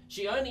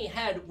 She only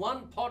had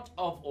 1 pot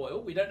of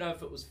oil. We don't know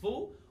if it was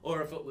full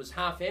or if it was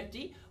half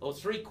empty or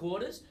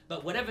 3/4,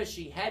 but whatever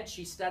she had,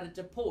 she started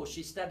to pour.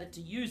 She started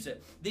to use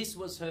it. This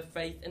was her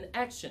faith in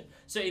action.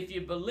 So if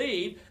you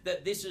believe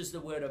that this is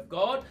the word of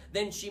God,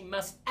 then she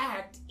must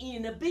act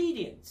in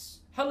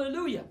obedience.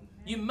 Hallelujah.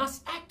 You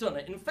must act on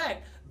it. In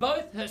fact,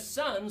 both her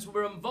sons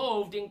were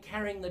involved in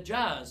carrying the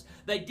jars.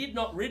 They did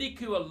not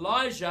ridicule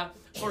Elijah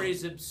for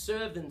his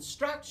absurd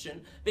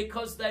instruction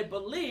because they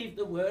believed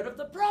the word of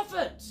the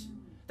prophet.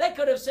 They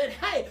could have said,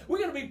 "Hey, we're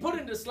going to be put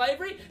into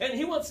slavery and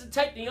he wants to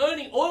take the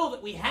only oil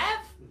that we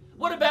have."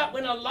 What about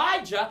when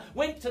Elijah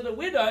went to the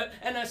widow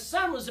and her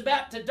son was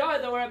about to die?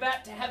 They were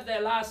about to have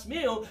their last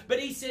meal, but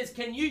he says,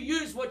 "Can you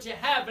use what you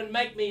have and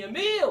make me a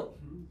meal?"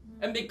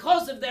 And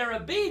because of their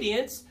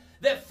obedience,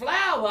 the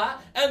flour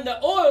and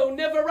the oil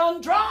never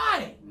run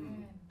dry.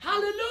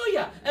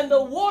 Hallelujah. And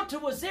the water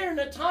was there in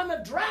a time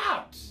of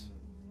drought.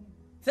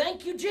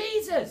 Thank you,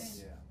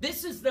 Jesus.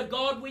 This is the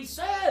God we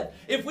serve.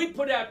 If we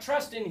put our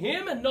trust in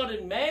him and not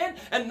in man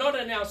and not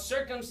in our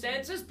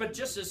circumstances, but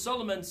just as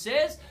Solomon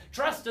says,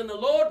 trust in the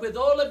Lord with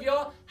all of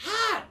your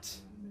heart.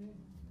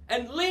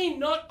 And lean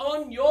not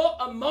on your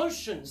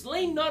emotions.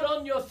 Lean not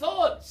on your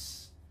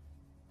thoughts.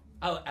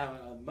 Are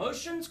our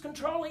emotions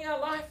controlling our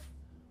life?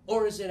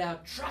 Or is it our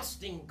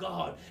trusting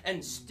God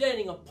and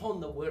standing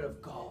upon the word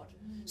of God?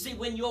 See,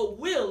 when your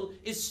will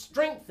is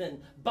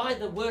strengthened by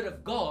the word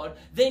of God,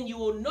 then you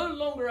will no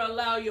longer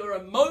allow your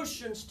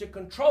emotions to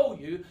control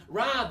you.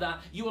 Rather,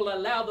 you will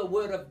allow the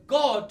word of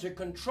God to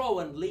control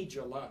and lead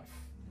your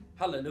life.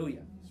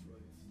 Hallelujah.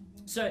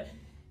 So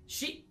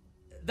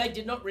they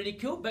did not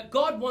ridicule, but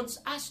God wants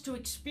us to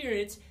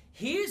experience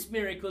his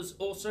miracles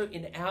also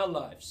in our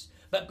lives.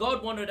 But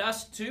God wanted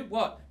us to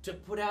what? To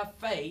put our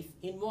faith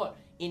in what?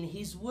 In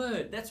his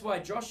word. That's why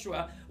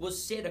Joshua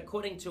was said,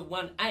 according to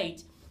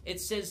 1:8, it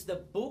says,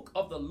 the book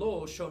of the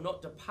law shall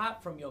not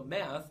depart from your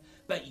mouth,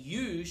 but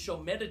you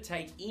shall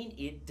meditate in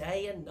it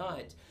day and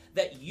night,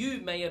 that you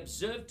may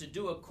observe to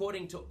do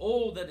according to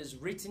all that is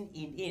written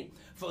in it.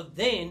 For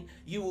then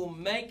you will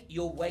make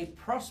your way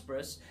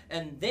prosperous,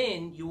 and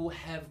then you will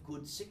have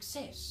good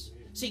success.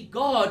 See,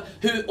 God,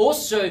 who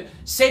also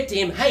said to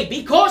him, hey,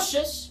 be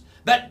cautious,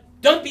 but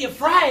don't be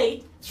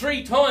afraid,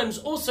 3 times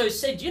also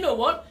said, you know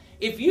what?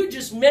 If you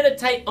just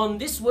meditate on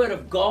this word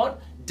of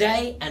God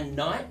day and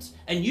night,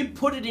 and you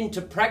put it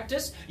into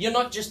practice, you're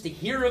not just a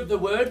hearer of the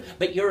word,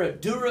 but you're a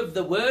doer of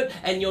the word,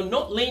 and you're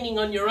not leaning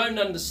on your own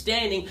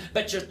understanding,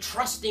 but you're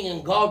trusting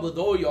in God with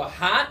all your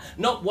heart,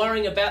 not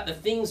worrying about the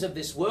things of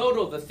this world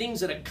or the things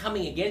that are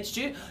coming against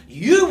you,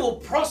 you will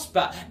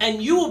prosper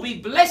and you will be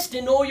blessed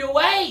in all your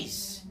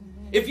ways.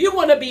 If you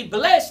want to be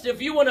blessed,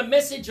 if you want a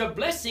message of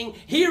blessing,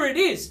 here it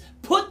is.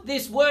 Put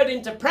this word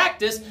into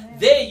practice,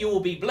 there you will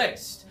be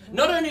blessed.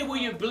 Not only will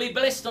you be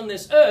blessed on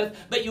this earth,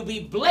 but you'll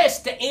be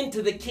blessed to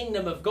enter the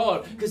kingdom of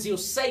God, because he'll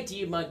say to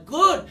you, my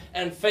good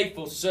and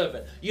faithful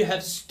servant, you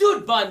have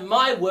stood by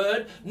my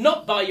word,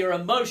 not by your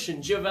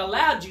emotions. You've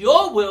allowed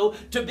your will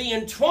to be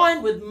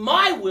entwined with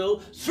my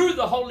will through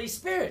the Holy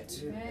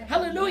Spirit. Amen.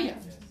 Hallelujah.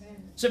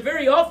 So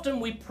very often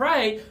we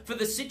pray for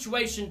the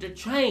situation to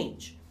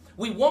change.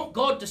 We want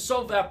God to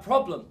solve our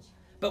problems,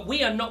 but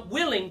we are not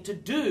willing to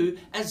do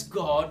as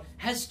God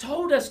has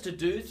told us to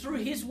do through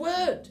his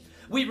word.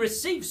 We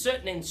receive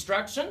certain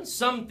instructions,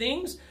 some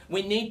things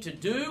we need to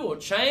do or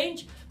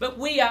change, but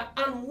we are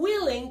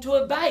unwilling to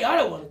obey. I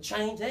don't want to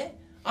change that.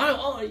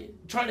 I'm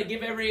trying to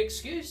give every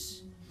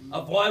excuse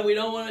of why we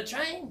don't want to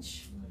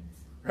change,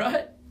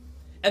 right?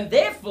 And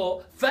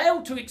therefore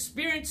fail to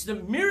experience the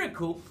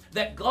miracle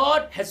that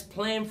God has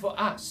planned for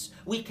us.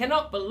 We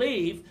cannot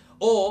believe,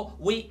 or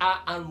we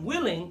are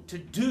unwilling to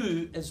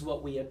do as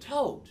what we are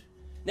told.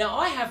 Now,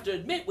 I have to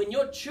admit, when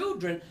your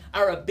children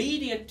are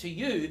obedient to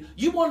you,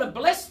 you want to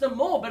bless them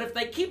more. But if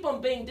they keep on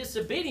being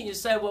disobedient, you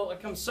say, well,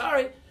 I'm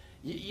sorry,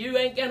 you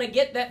ain't going to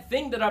get that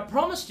thing that I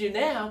promised you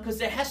now, because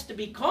there has to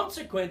be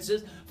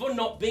consequences for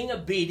not being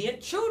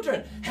obedient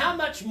children. How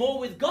much more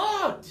with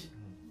God?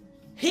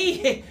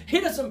 He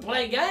doesn't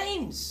play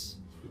games.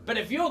 But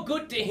if you're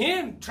good to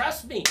him,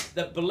 trust me,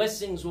 the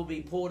blessings will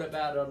be poured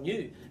about on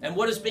you. And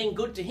what is being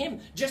good to him?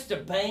 Just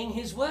obeying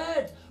his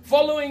word,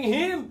 following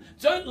him.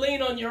 Don't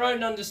lean on your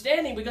own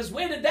understanding, because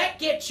where did that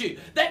get you?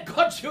 That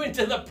got you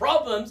into the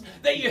problems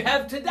that you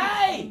have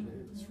today.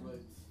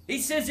 He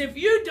says, if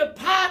you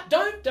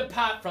don't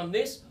depart from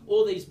this,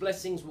 all these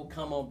blessings will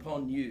come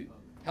upon you.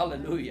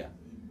 Hallelujah.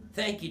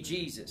 Thank you,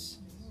 Jesus.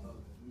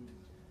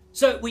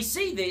 So we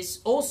see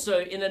this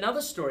also in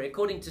another story,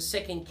 according to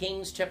 2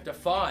 Kings chapter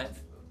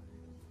 5.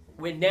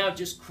 We're now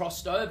just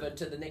crossed over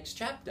to the next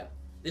chapter.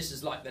 This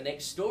is like the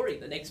next story,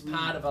 the next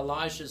part of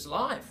Elisha's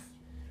life,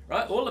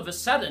 right? All of a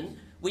sudden,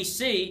 we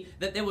see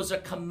that there was a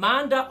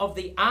commander of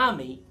the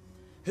army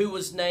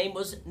whose name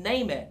was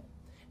Naaman.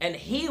 And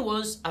he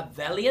was a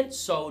valiant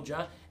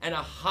soldier and a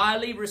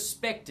highly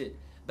respected,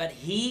 but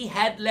he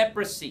had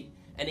leprosy.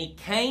 And he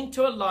came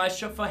to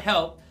Elisha for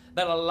help,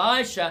 but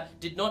Elisha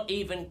did not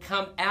even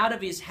come out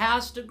of his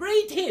house to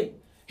greet him.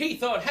 He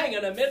thought, hang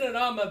on a minute,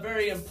 I'm a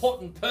very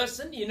important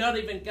person. You're not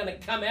even going to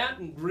come out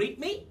and greet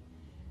me?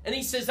 And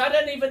he says, I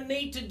don't even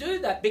need to do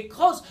that,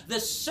 because the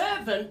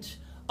servant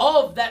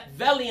of that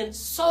valiant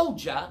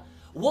soldier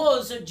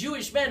was a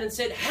Jewish man and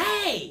said,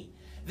 hey,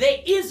 there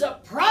is a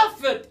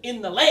prophet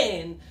in the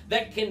land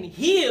that can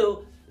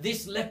heal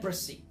this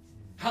leprosy.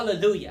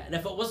 Hallelujah. And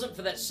if it wasn't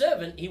for that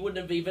servant, he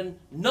wouldn't have even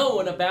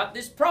known about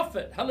this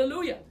prophet.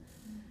 Hallelujah.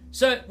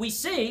 So we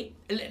see,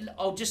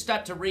 I'll just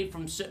start to read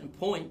from certain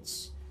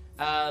points.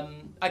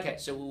 Okay,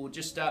 so we'll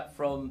just start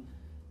from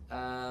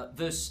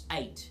verse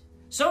 8.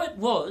 So it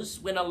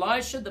was, when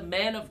Elisha, the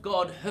man of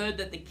God, heard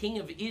that the king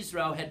of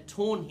Israel had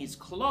torn his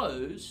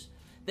clothes,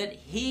 that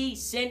he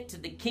sent to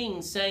the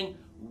king, saying,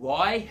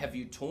 why have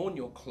you torn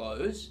your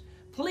clothes?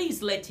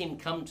 Please let him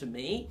come to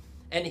me.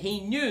 And he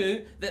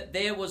knew that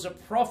there was a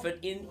prophet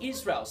in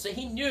Israel. So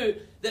he knew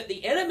that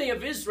the enemy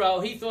of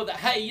Israel, he thought that,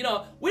 hey, you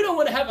know, we don't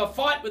want to have a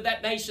fight with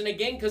that nation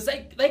again, because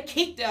they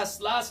kicked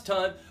us last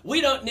time. We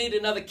don't need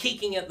another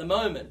kicking at the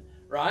moment,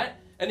 right?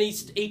 And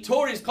he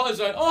tore his clothes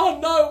going, oh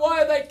no,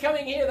 why are they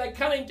coming here? They're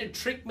coming to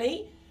trick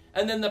me.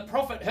 And then the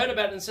prophet heard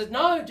about it and said,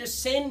 no,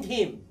 just send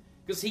him.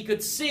 Because he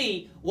could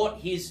see what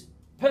his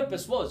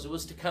purpose was. It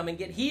was to come and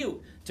get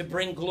healed, to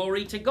bring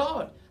glory to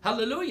God.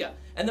 Hallelujah.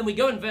 And then we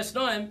go in verse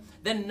 9.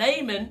 Then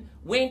Naaman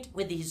went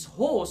with his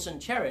horse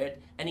and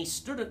chariot, and he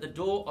stood at the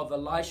door of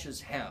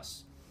Elisha's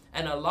house.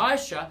 And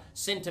Elisha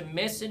sent a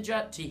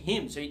messenger to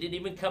him, so he didn't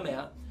even come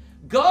out.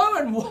 Go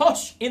and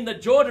wash in the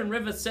Jordan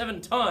River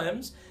 7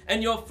 times,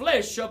 and your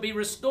flesh shall be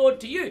restored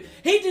to you.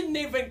 He didn't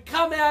even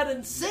come out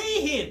and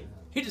see him.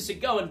 He just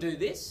said, go and do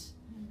this.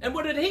 And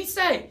what did he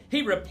say?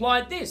 He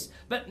replied this,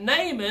 but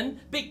Naaman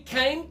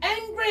became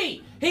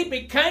angry. He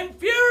became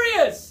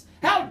furious.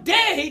 How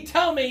dare he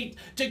tell me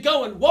to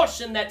go and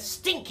wash in that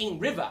stinking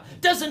river?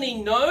 Doesn't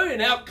he know in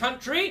our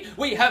country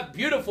we have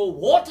beautiful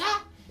water?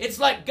 It's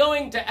like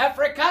going to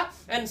Africa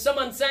and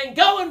someone saying,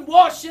 go and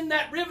wash in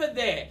that river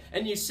there.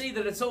 And you see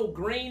that it's all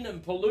green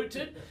and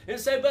polluted. And you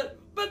say,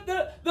 but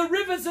the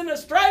rivers in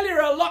Australia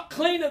are a lot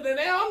cleaner than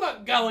ours. I'm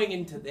not going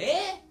into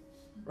there.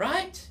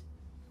 Right?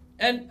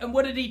 And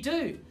what did he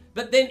do?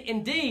 But then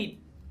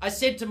indeed, I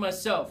said to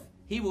myself,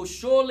 he will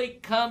surely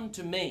come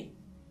to me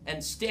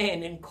and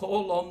stand and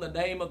call on the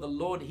name of the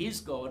Lord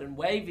his God and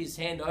wave his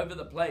hand over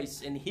the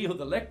place and heal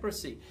the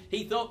leprosy.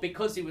 He thought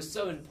because he was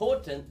so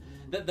important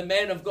that the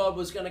man of God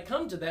was going to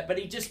come to that, but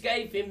he just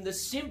gave him the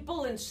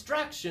simple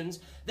instructions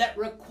that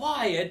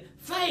required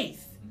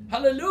faith.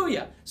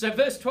 Hallelujah. So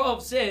verse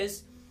 12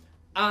 says,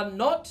 Are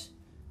not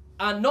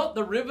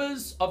the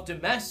rivers of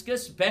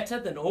Damascus better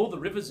than all the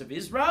rivers of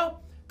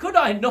Israel? Could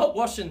I not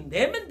wash in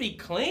them and be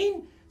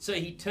clean? So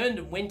he turned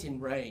and went in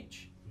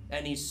rage.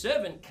 And his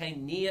servant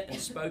came near and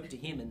spoke to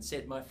him and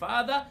said, My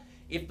father,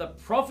 if the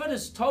prophet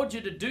has told you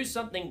to do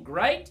something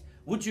great,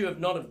 would you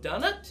not have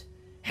done it?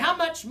 How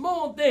much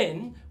more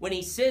then when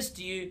he says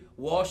to you,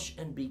 wash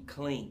and be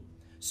clean?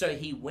 So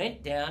he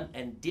went down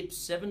and dipped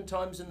 7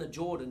 times in the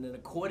Jordan, and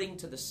according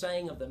to the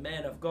saying of the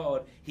man of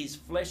God, his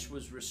flesh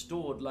was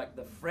restored like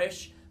the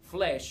fresh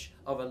flesh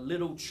of a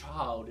little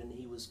child, and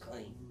he was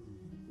clean.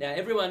 Now,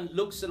 everyone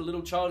looks at a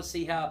little child to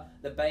see how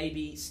the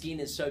baby skin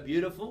is so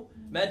beautiful.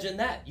 Imagine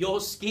that.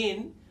 Your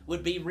skin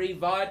would be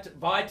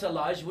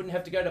revitalized. You wouldn't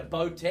have to go to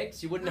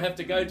Botox. You wouldn't have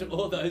to go to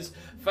all those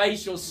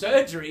facial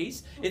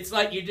surgeries. It's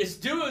like you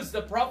just do as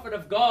the prophet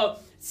of God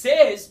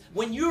says.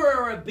 When you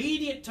are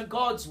obedient to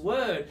God's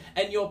word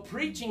and you're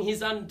preaching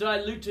his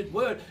undiluted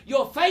word,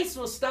 your face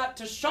will start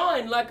to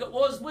shine like it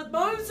was with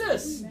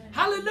Moses. Amen.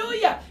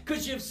 Hallelujah.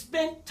 Because you've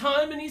spent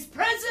time in his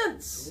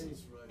presence.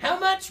 How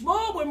much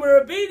more when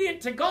we're obedient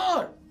to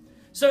God?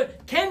 So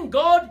can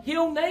God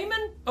heal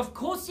Naaman? Of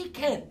course he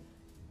can.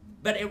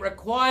 But it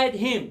required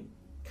him,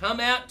 come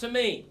out to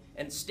me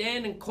and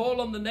stand and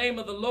call on the name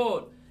of the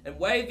Lord and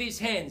wave his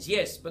hands.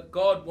 Yes, but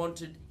God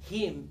wanted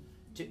him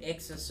to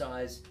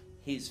exercise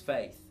his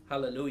faith.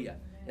 Hallelujah.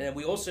 And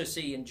we also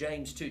see in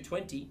James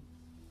 2:20,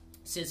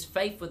 says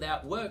faith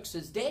without works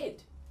is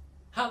dead.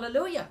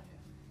 Hallelujah.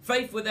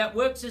 Faith without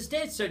works is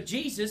dead. So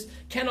Jesus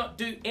cannot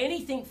do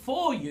anything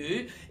for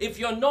you if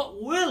you're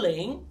not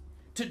willing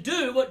to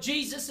do what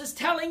Jesus is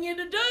telling you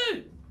to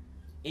do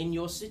in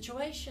your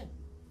situation.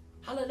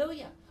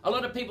 Hallelujah. A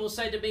lot of people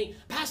say to me,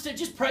 Pastor,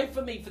 just pray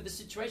for me for the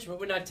situation. But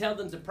when I tell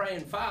them to pray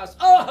and fast,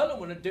 I don't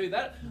want to do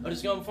that. I'll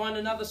just go and find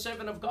another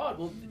servant of God.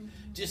 Well,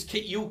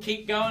 you'll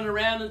keep going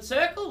around in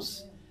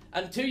circles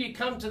until you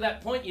come to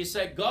that point. You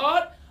say,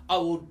 God, I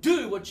will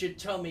do what you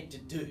tell me to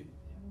do.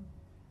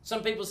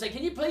 Some people say,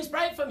 can you please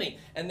pray for me?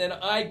 And then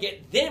I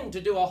get them to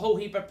do a whole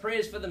heap of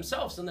prayers for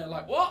themselves. And they're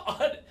like,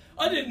 what?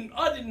 I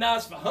didn't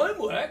ask for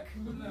homework.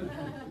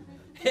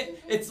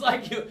 It's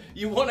like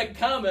you want to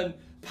come and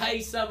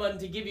pay someone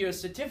to give you a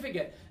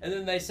certificate. And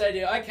then they say to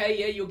you, okay,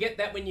 yeah, you'll get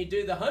that when you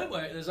do the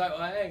homework. And it's like, well,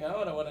 hang on,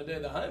 I don't want to do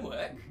the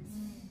homework.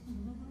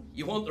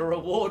 You want the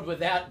reward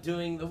without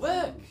doing the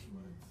work,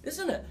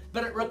 isn't it?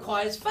 But it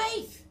requires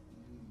faith.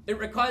 It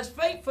requires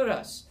faith for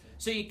us.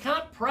 So you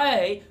can't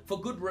pray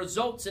for good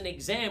results in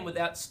exam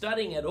without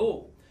studying at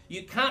all.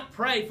 You can't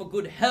pray for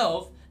good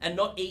health and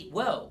not eat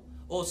well,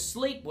 or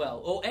sleep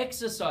well, or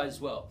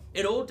exercise well.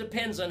 It all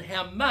depends on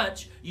how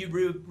much you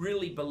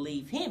really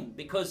believe him.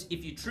 Because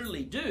if you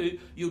truly do,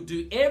 you'll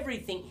do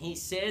everything he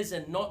says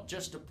and not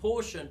just a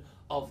portion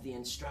of the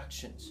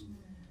instructions.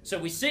 So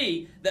we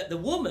see that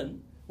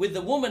with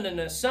the woman and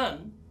her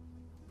son,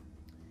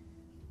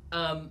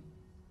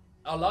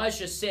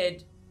 Elisha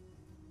said,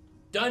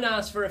 don't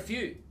ask for a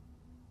few.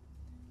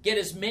 Get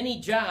as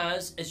many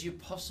jars as you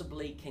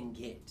possibly can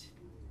get.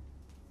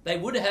 They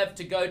would have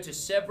to go to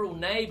several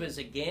neighbors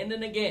again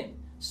and again.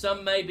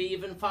 Some maybe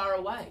even far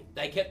away.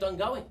 They kept on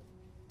going.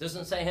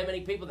 Doesn't say how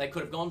many people. They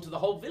could have gone to the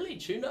whole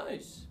village. Who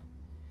knows?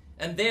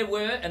 And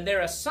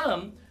there are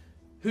some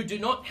who do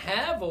not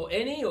have or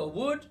any or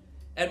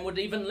would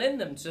even lend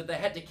them. So they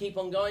had to keep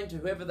on going to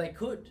whoever they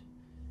could.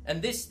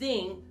 And this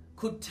thing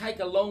could take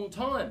a long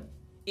time.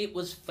 It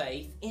was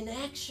faith in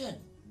action.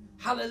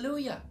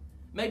 Hallelujah.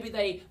 Maybe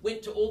they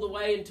went to all the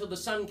way until the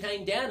sun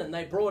came down and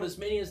they brought as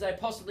many as they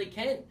possibly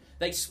can.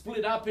 They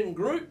split up in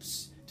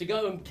groups to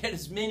go and get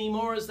as many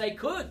more as they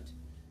could.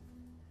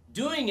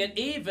 Doing it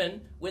even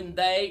when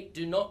they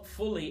do not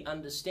fully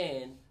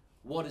understand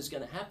what is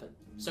going to happen.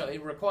 So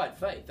it required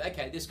faith.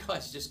 Okay, this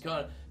guy's just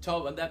kind of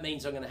told them that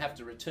means I'm going to have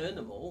to return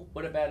them all.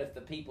 What about if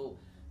the people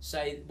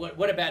say,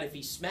 what about if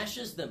he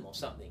smashes them or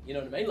something? You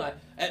know what I mean?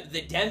 Like,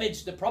 they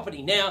damage the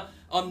property. Now,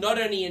 I'm not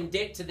only in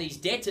debt to these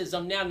debtors,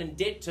 I'm now in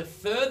debt to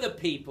further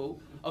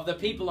people of the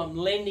people I'm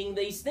lending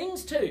these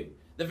things to.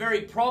 The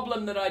very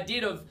problem that I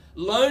did of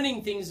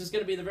loaning things is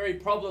going to be the very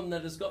problem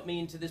that has got me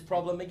into this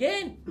problem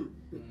again.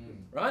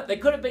 Right? There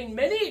could have been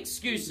many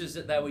excuses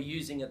that they were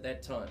using at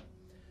that time.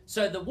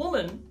 So the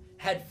woman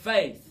had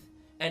faith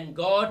and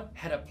God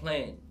had a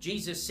plan.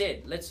 Jesus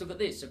said, let's look at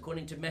this,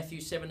 according to Matthew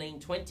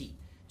 17:20.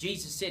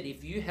 Jesus said,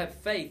 if you have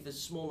faith as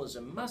small as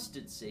a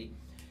mustard seed,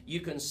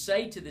 you can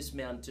say to this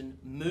mountain,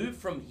 move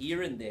from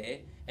here and there,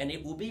 and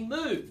it will be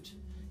moved.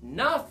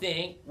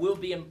 Nothing will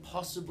be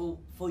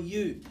impossible for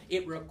you.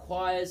 It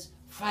requires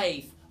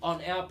faith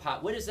on our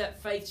part. Where does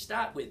that faith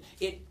start with?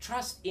 It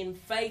trusts in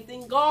faith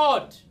in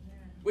God.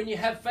 When you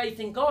have faith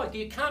in God,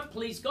 you can't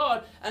please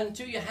God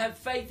until you have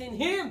faith in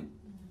Him.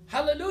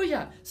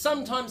 Hallelujah.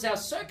 Sometimes our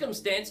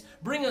circumstance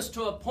bring us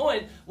to a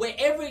point where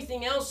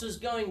everything else is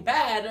going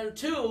bad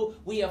until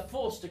we are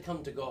forced to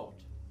come to God.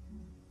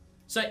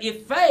 So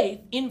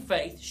in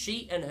faith,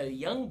 she and her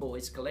young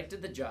boys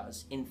collected the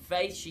jars. In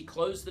faith, she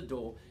closed the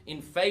door.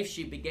 In faith,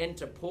 she began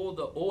to pour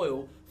the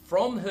oil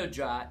from her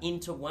jar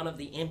into one of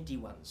the empty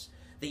ones.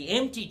 The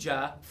empty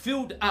jar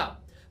filled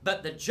up,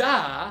 but the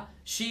jar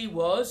she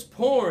was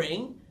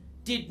pouring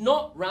did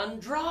not run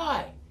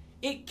dry.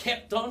 It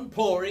kept on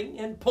pouring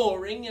and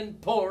pouring and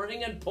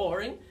pouring and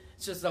pouring.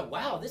 It's just like,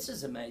 wow, this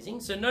is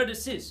amazing. So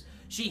notice this.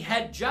 She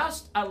had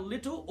just a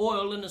little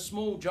oil in a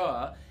small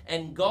jar,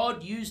 and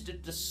God used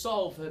it to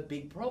solve her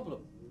big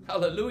problem.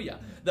 Hallelujah.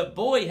 The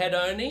boy had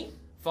only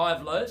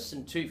 5 loaves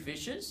and 2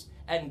 fishes,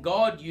 and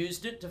God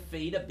used it to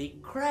feed a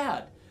big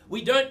crowd.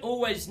 We don't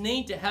always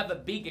need to have a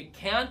big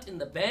account in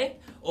the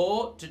bank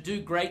or to do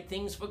great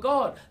things for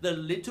God. The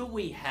little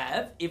we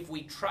have, if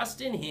we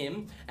trust in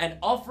Him and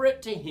offer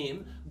it to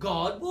Him,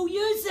 God will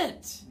use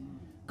it.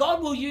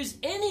 God will use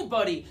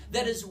anybody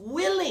that is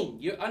willing.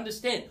 You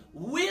understand?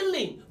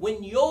 Willing.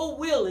 When your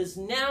will is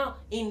now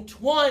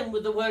entwined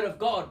with the Word of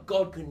God,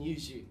 God can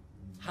use you.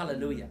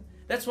 Hallelujah.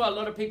 That's why a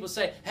lot of people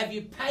say, have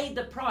you paid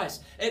the price?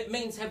 It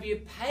means, have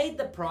you paid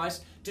the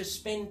price to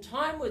spend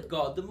time with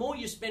God? The more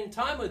you spend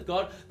time with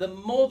God, the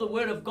more the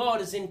Word of God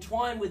is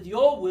entwined with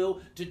your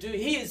will to do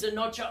His and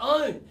not your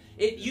own.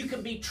 You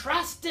can be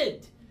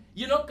trusted.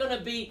 You're not going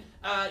to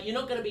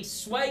be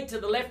swayed to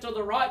the left or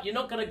the right. You're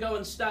not going to go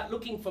and start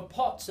looking for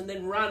pots and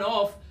then run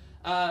off,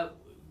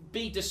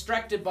 be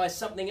distracted by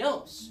something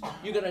else.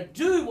 You're going to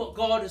do what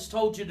God has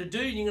told you to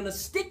do. And you're going to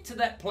stick to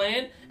that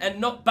plan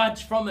and not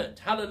budge from it.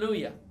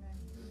 Hallelujah.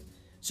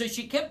 So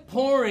she kept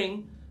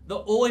pouring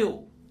the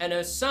oil, and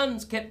her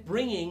sons kept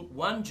bringing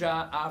one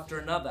jar after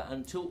another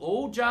until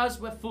all jars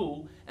were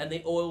full and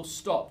the oil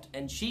stopped.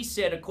 And she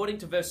said, according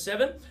to verse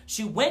 7,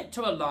 she went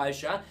to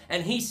Elijah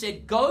and he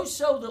said, go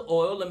sell the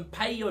oil and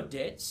pay your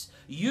debts.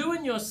 You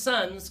and your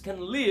sons can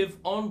live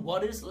on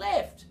what is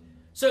left.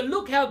 So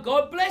look how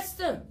God blessed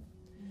them.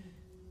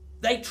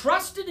 They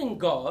trusted in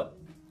God,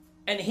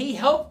 and He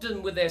helped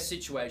them with their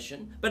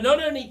situation, but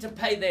not only to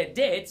pay their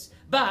debts,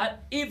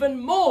 but even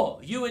more,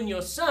 you and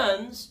your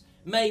sons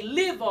may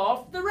live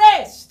off the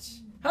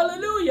rest.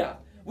 Hallelujah.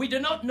 We do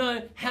not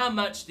know how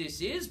much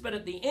this is, but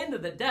at the end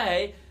of the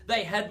day,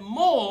 they had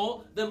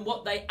more than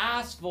what they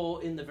asked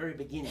for in the very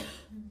beginning.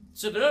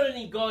 So not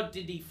only God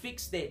did He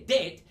fix their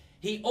debt,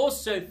 He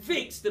also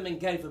fixed them and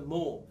gave them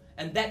more.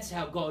 And that's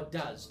how God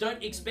does.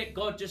 Don't expect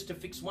God just to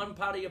fix one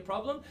part of your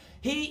problem.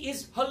 He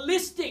is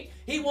holistic.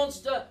 He wants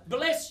to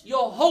bless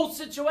your whole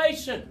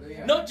situation.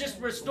 Not just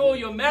restore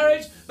your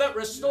marriage, but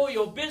restore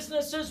your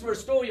businesses,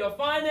 restore your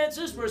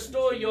finances,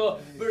 restore your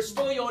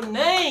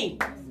name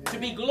to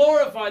be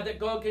glorified, that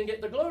God can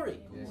get the glory.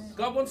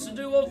 God wants to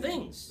do all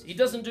things. He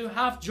doesn't do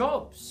half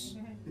jobs.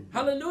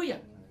 Hallelujah.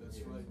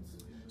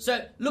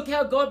 So look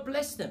how God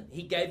blessed them.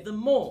 He gave them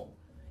more.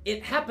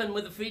 It happened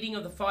with the feeding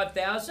of the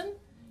 5,000.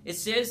 It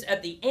says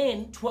at the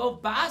end,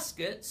 12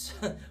 baskets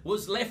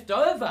was left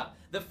over.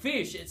 The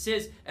fish, it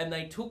says, and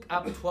they took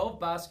up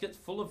 12 baskets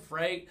full of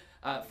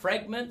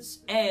fragments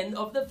and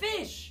of the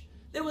fish.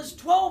 There was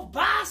 12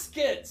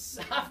 baskets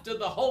after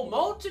the whole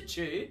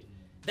multitude.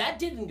 That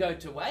didn't go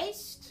to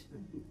waste.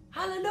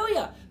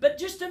 Hallelujah. But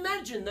just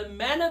imagine the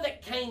manna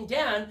that came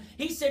down.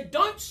 He said,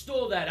 don't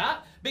store that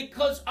up,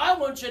 because I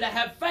want you to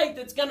have faith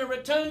that's going to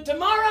return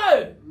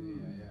tomorrow.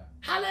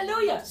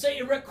 Hallelujah. So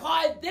it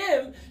required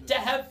them to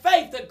have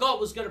faith that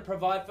God was going to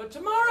provide for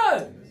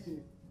tomorrow.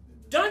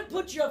 Don't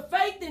put your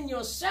faith in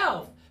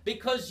yourself,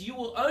 because you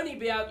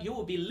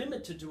will be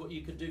limited to what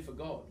you can do for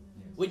God.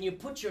 When you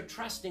put your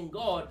trust in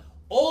God,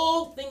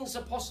 all things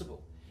are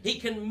possible. He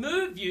can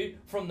move you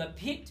from the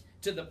pit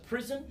to the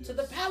prison to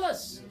the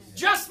palace.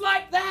 Just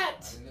like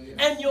that.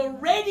 And you're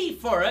ready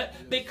for it,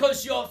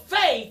 because your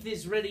faith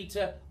is ready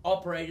to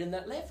operate in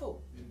that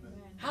level.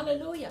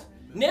 Hallelujah.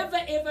 Never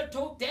ever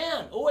talk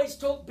down. Always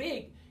talk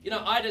big. You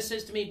know, Ida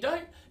says to me,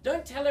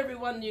 don't tell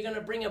everyone you're going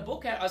to bring a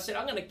book out. I said,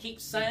 I'm going to keep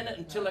saying it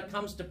until it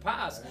comes to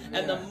pass.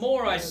 And the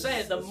more I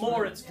say it, the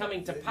more it's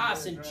coming to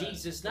pass in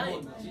Jesus'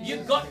 name.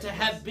 You've got to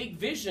have big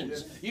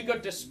visions. You've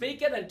got to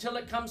speak it until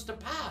it comes to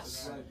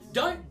pass.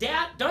 Don't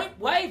doubt. Don't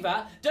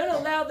waver. Don't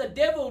allow the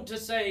devil to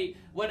say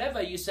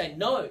whatever. You say,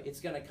 no, it's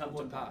going to come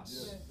to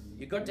pass.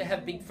 You've got to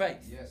have big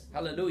faith.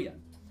 Hallelujah.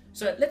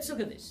 So let's look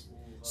at this.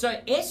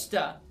 So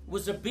Esther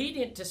was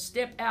obedient to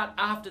step out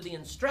after the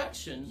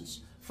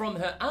instructions from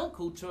her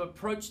uncle to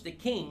approach the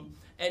king,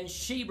 and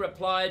she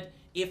replied,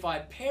 if I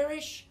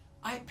perish,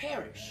 I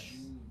perish.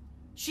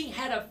 She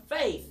had a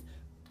faith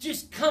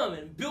just come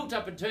and built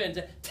up into her and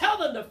said, tell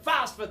them to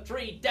fast for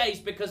 3 days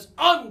because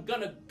I'm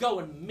going to go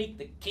and meet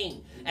the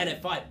king. And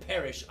if I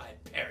perish, I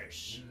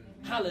perish.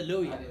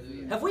 Hallelujah.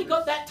 Hallelujah. Have we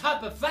got that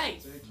type of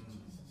faith?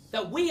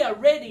 That we are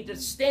ready to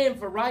stand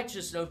for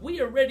righteousness.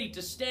 We are ready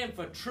to stand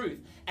for truth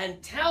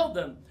and tell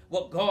them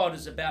what God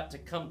is about to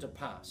come to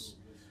pass.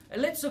 And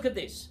let's look at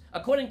this.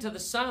 According to the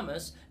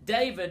psalmist,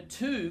 David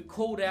too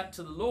called out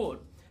to the Lord,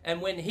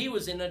 and when he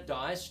was in a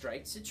dire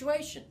straight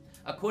situation.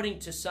 According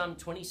to Psalm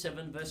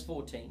 27 verse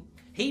 14,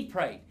 he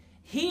prayed,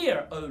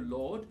 hear, O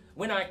Lord,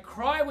 when I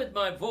cry with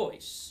my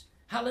voice.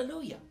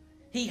 Hallelujah.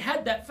 He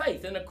had that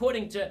faith. And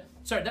according to,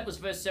 that was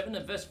verse 7,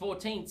 and verse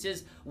 14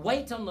 says,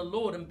 wait on the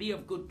Lord and be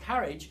of good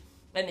courage,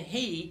 and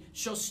he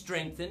shall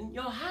strengthen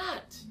your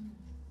heart.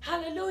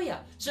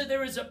 Hallelujah. So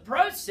there is a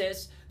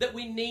process that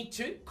we need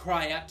to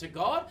cry out to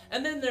God,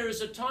 and then there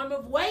is a time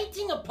of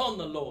waiting upon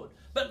the Lord.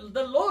 But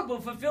the Lord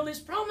will fulfill his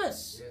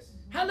promise. Yes.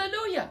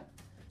 Hallelujah.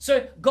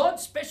 So God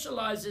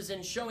specializes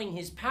in showing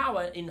his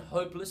power in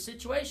hopeless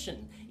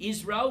situations.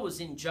 Israel was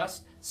in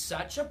just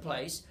such a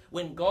place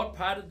when God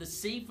parted the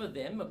sea for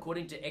them,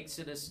 according to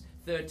Exodus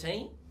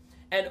 13.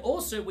 And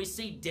also we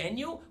see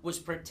Daniel was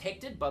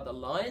protected by the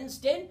lion's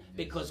den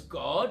because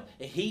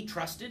he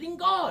trusted in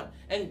God.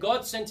 And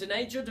God sent an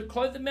angel to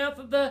close the mouth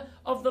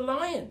of the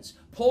lions.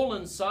 Paul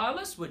and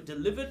Silas were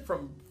delivered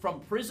from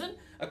prison,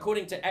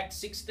 according to Acts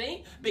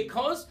 16,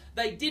 because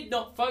they did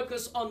not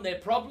focus on their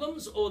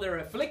problems or their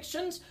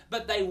afflictions,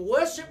 but they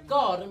worshiped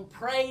God and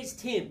praised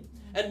him.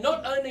 And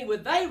not only were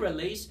they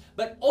released,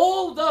 but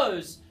all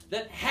those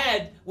that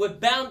were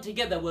bound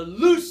together were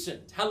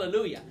loosened.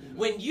 Hallelujah.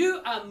 When you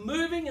are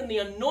moving in the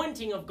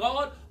anointing of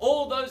God,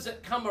 all those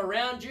that come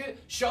around you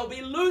shall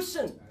be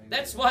loosened.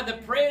 That's why the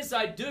prayers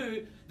I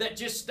do that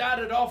just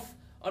started off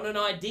on an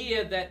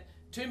idea that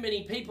too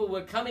many people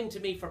were coming to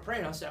me for prayer.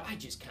 And I said, I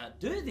just can't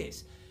do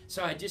this.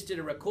 So I just did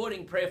a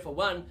recording prayer for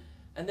one,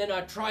 and then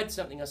I tried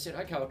something. I said,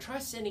 okay, I'll try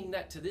sending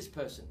that to this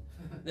person.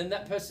 Then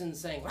that person's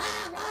saying, rah,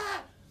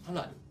 rah. I'm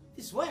like,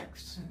 this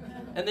works.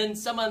 And then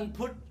someone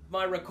put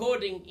my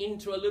recording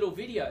into a little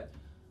video.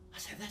 I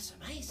said, that's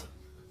amazing.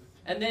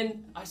 And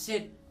then I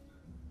said,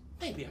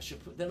 maybe I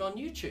should put that on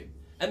YouTube.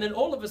 And then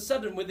all of a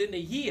sudden, within a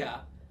year,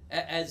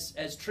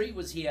 as Tree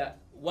was here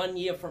 1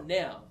 year from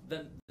now,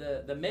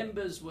 the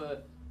members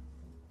were,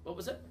 what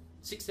was it?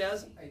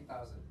 6,000?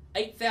 8,000.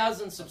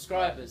 8,000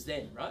 subscribers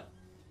then, right?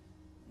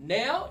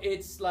 Now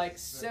it's like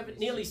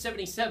nearly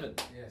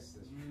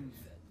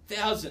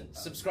 77,000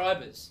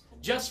 subscribers.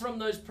 Just from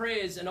those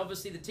prayers and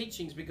obviously the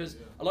teachings, because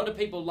a lot of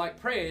people like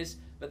prayers,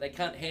 but they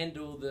can't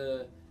handle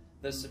the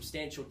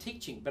substantial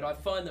teaching. But I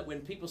find that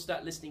when people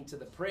start listening to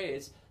the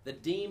prayers, the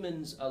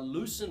demons are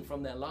loosened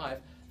from their life.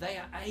 They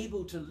are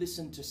able to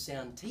listen to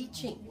sound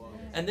teaching.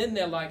 And then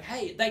they're like,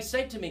 hey, they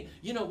say to me,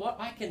 you know what,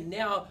 I can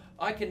now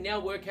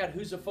work out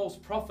who's a false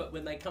prophet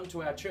when they come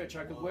to our church.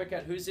 I can work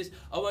out who's this.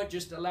 I won't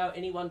just allow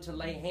anyone to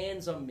lay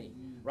hands on me.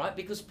 Right?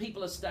 Because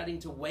people are starting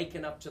to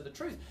waken up to the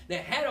truth.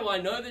 Now, how do I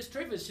know this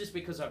truth? It's just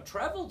because I've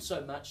traveled so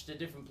much to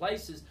different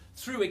places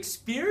through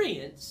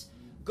experience.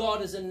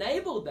 God has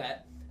enabled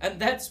that. And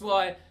that's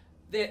why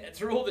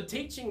through all the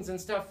teachings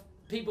and stuff,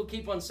 people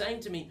keep on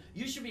saying to me,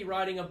 you should be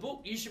writing a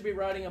book. You should be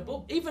writing a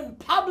book. Even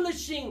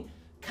publishing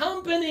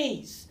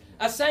companies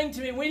are saying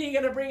to me, when are you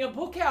going to bring a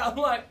book out? I'm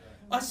like,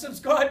 I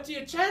subscribe to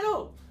your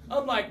channel.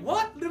 I'm like,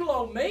 what? Little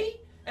old me?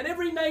 And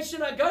every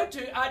nation I go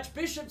to,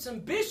 archbishops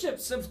and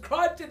bishops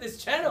subscribe to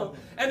this channel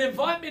and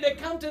invite me to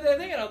come to their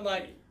thing. And I'm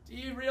like, do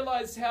you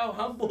realize how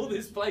humble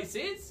this place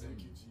is?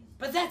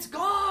 But that's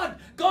God.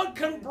 God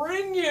can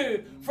bring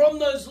you from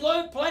those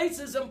low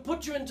places and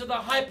put you into the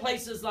high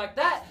places like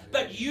that.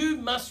 But you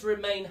must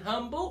remain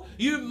humble.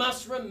 You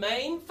must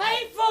remain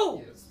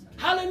faithful.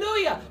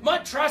 Hallelujah. My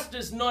trust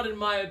is not in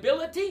my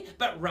ability,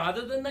 but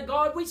rather than the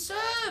God we serve.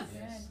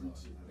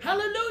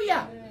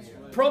 Hallelujah.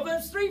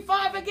 Proverbs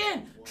 3:5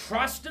 again.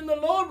 Trust in the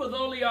Lord with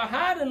all your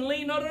heart and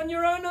lean not on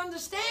your own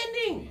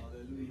understanding.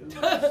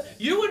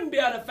 You wouldn't be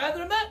able to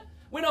fathom that.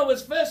 When I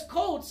was first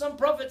called, some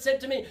prophet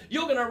said to me,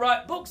 you're going to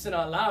write books. And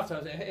I laughed.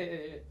 I said,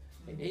 hey,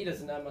 he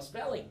doesn't know my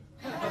spelling.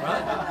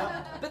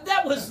 Right? But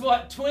that was,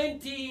 what,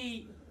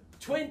 20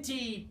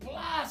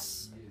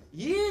 plus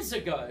years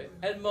ago.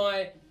 And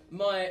my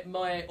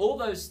all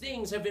those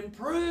things have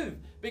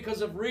improved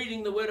because of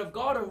reading the Word of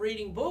God and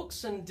reading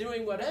books and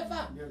doing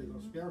whatever.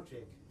 Spell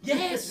check.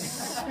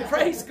 Yes,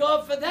 praise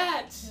God for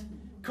that.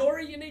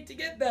 Corey, you need to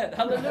get that.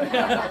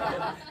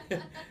 Hallelujah.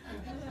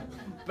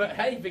 But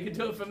hey, if he can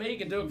do it for me, he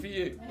can do it for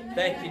you.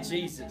 Thank you,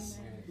 Jesus.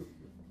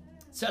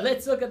 So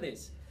let's look at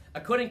this.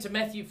 According to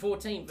Matthew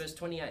 14, verse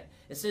 28,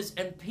 it says,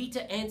 and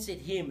Peter answered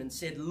him and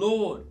said,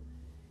 Lord,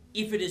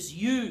 if it is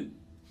you,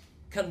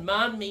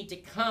 command me to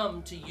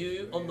come to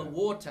you on the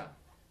water.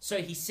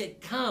 So he said,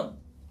 come.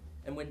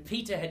 And when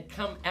Peter had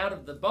come out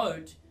of the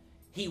boat,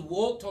 he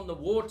walked on the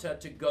water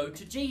to go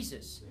to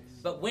Jesus.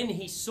 But when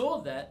he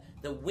saw that,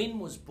 the wind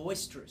was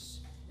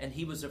boisterous, and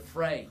he was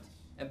afraid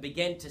and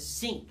began to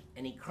sink.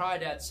 And he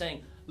cried out,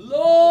 saying,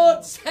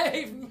 Lord,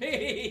 save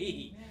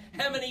me.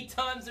 How many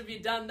times have you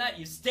done that?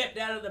 You stepped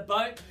out of the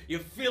boat, you're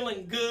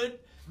feeling good,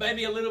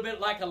 maybe a little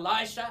bit like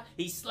Elisha.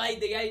 He slayed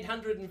the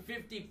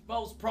 850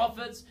 false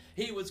prophets.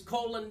 He was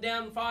calling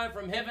down fire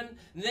from heaven.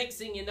 Next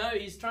thing you know,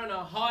 he's trying to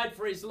hide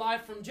for his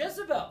life from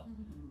Jezebel,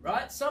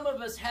 right? Some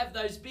of us have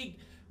those big,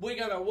 we're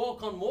going to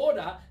walk on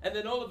water, and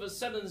then all of a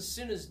sudden, as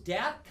soon as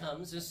doubt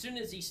comes, as soon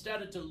as he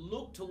started to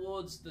look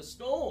towards the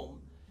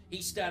storm,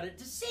 he started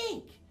to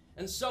sink.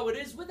 And so it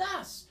is with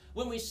us.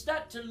 When we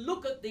start to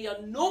look at the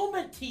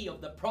enormity of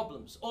the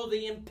problems or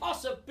the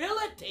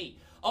impossibility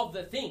of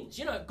the things,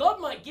 you know, God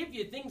might give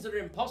you things that are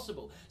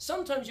impossible.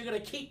 Sometimes you've got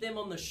to keep them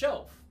on the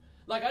shelf.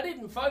 Like, I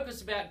didn't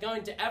focus about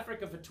going to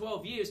Africa for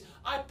 12 years.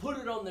 I put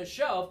it on the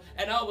shelf,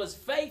 and I was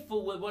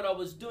faithful with what I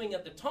was doing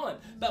at the time.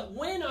 But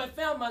when I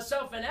found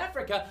myself in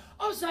Africa,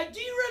 I was like,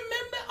 do you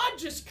remember? I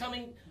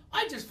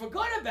just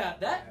forgot about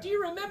that. Do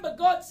you remember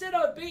God said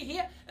I'd be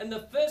here? And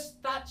the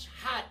first thatch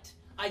hut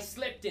I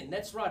slept in.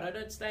 That's right. I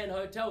don't stay in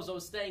hotels. I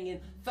was staying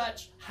in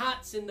thatch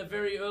huts in the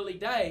very early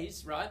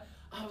days, right?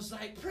 I was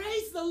like,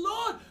 praise the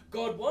Lord.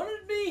 God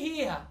wanted me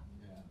here.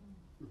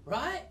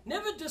 Right?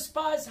 Never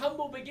despise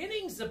humble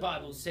beginnings, the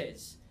Bible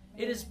says.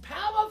 It is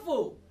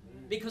powerful.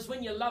 Because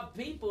when you love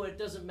people, it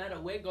doesn't matter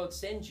where God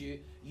sends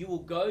you. You will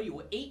go, you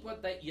will eat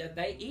what they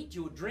eat,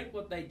 you will drink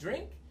what they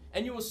drink,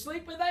 and you will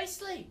sleep where they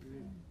sleep.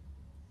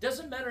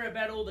 Doesn't matter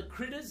about all the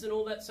critters and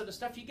all that sort of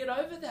stuff. You get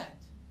over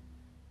that.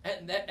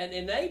 And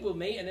enable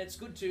me, and it's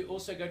good to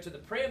also go to the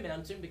prayer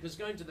mountain, because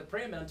going to the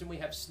prayer mountain we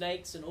have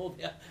snakes and all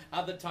the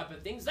other type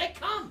of things. They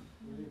come,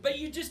 but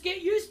you just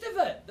get used to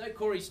it. Though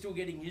Corey's still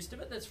getting used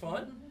to it, that's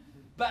fine.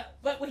 But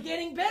we're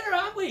getting better,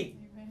 aren't we?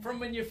 Amen. From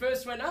when you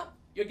first went up,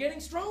 you're getting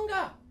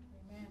stronger.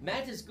 Amen.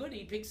 Matt is good.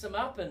 He picks them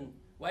up and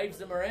waves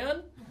them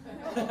around.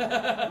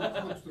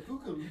 That's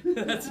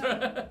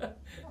right.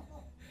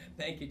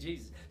 Thank you,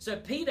 Jesus. So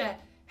Peter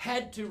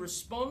had to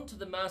respond to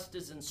the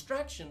master's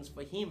instructions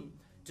for him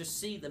to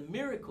see the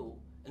miracle,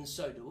 and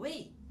so do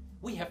we.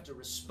 We have to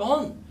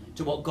respond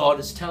to what God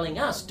is telling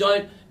us.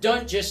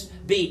 Don't just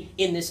be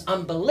in this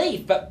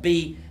unbelief, but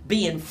be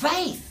in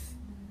faith.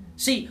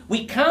 See,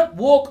 we can't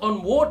walk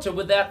on water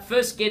without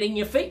first getting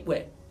your feet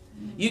wet.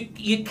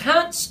 You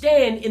can't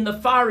stand in the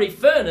fiery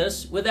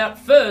furnace without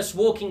first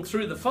walking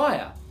through the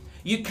fire.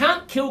 You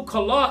can't kill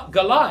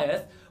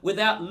Goliath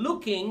without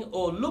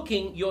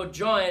looking your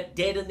giant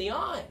dead in the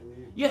eye.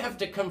 You have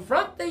to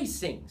confront these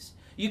things.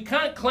 You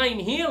can't claim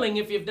healing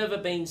if you've never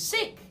been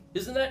sick.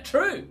 Isn't that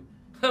true?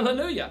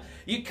 Hallelujah.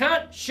 You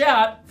can't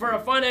shout for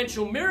a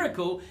financial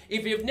miracle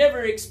if you've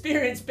never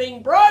experienced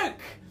being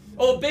broke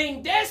or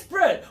being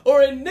desperate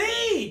or in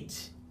need.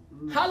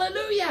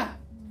 Hallelujah.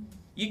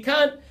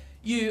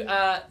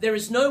 There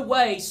is no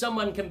way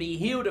someone can be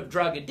healed of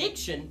drug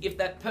addiction if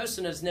that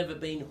person has never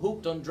been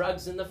hooked on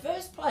drugs in the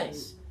first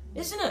place.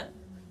 Isn't it?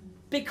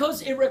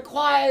 Because it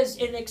requires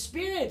an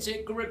experience.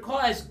 It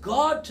requires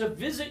God to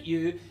visit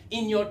you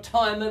in your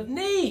time of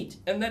need.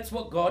 And that's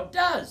what God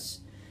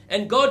does.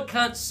 And God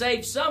can't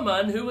save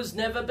someone who has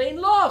never been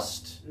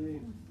lost.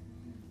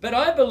 But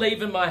I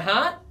believe in my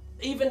heart,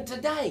 even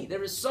today,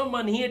 there is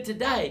someone here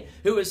today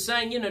who is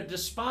saying,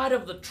 despite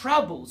of the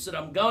troubles that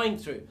I'm going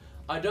through,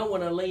 I don't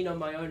want to lean on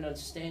my own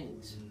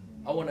understandings.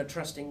 I want to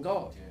trust in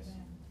God.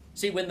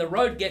 See, when the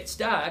road gets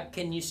dark,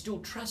 can you still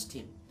trust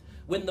Him?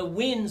 When the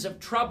winds of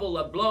trouble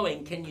are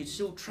blowing, can you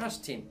still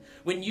trust Him?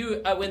 When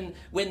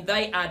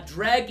they are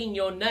dragging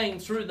your name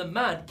through the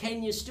mud,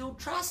 can you still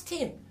trust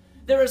Him?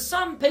 There are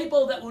some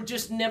people that will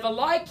just never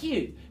like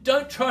you.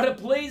 Don't try to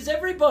please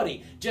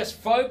everybody.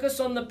 Just focus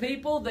on the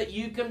people that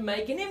you can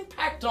make an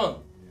impact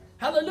on.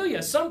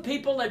 Hallelujah. Some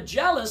people are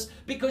jealous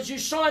because you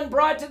shine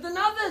brighter than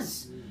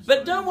others.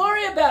 But don't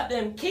worry about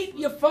them. Keep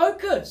your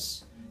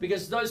focus.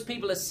 Because those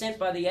people are sent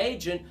by the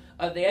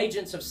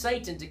agents of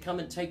Satan to come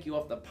and take you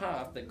off the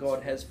path that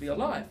God has for your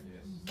life.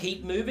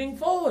 Keep moving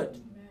forward.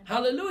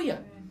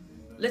 Hallelujah.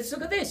 Let's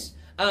look at this.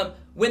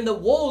 When the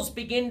walls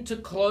begin to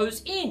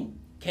close in,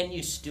 can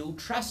you still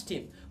trust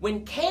Him?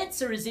 When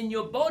cancer is in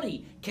your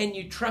body, can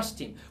you trust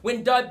Him?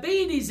 When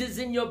diabetes is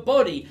in your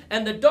body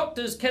and the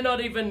doctors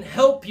cannot even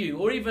help you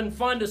or even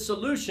find a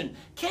solution,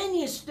 can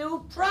you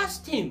still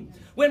trust Him?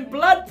 When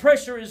blood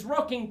pressure is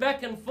rocking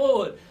back and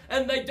forward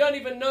and they don't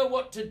even know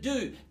what to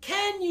do,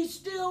 can you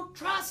still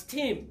trust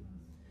Him?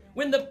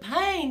 When the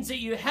pains that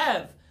you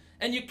have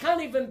and you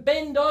can't even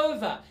bend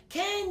over,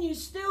 can you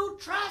still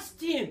trust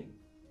Him?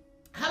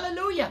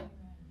 Hallelujah.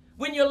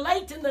 When you're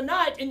late in the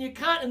night and you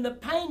can't, and the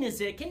pain is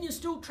there, can you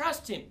still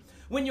trust Him?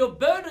 When your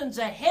burdens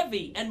are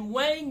heavy and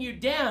weighing you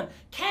down,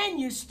 can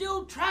you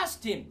still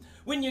trust Him?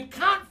 When you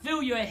can't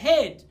feel your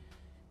head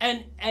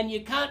and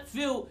you can't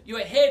feel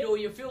your head, or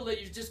you feel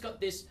that you've just got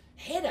this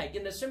headache,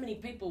 and there's so many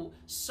people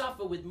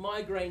suffer with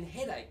migraine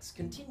headaches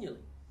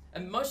continually.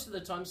 And most of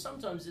the time,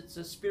 sometimes it's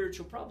a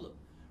spiritual problem,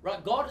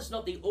 right? God is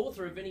not the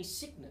author of any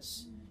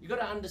sickness. You've got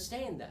to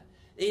understand that.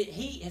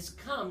 He has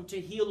come to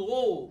heal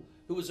all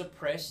who is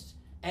oppressed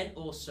and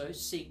also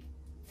sick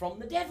from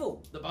the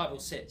devil, the Bible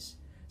says.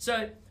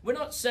 So we're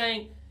not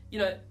saying,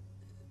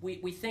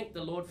 we thank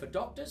the Lord for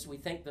doctors, we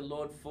thank the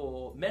Lord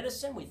for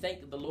medicine, we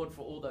thank the Lord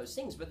for all those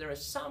things. But there are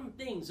some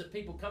things that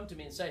people come to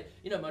me and say,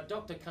 my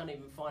doctor can't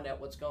even find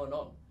out what's going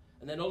on.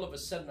 And then all of a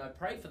sudden I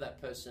pray for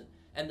that person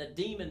and the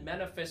demon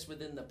manifests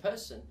within the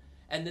person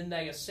and then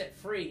they are set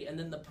free and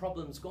then the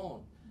problem's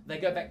gone. They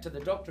go back to the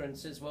doctor and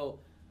says,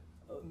 well,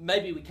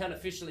 maybe we can't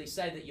officially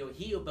say that you're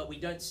healed, but we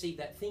don't see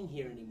that thing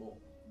here anymore.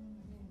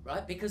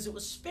 Right? Because it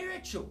was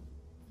spiritual.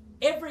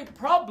 Every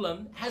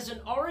problem has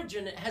an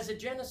origin, it has a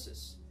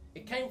genesis.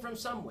 It came from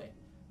somewhere.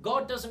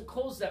 God doesn't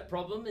cause that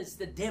problem, it's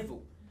the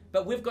devil.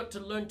 But we've got to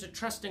learn to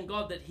trust in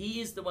God that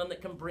He is the one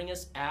that can bring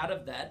us out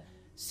of that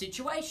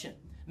situation.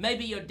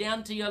 Maybe you're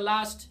down to your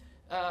last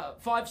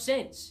 5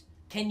 cents.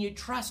 Can you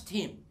trust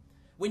Him?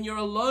 When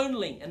you're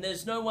lonely and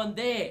there's no one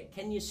there,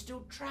 can you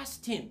still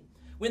trust Him?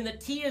 When the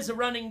tears are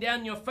running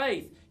down your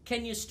face,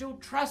 can you still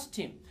trust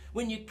Him?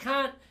 When you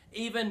can't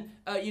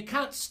you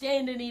can't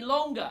stand any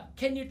longer,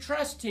 can you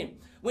trust Him?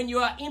 When you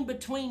are in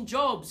between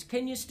jobs,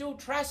 can you still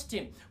trust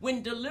Him?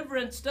 When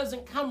deliverance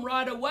doesn't come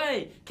right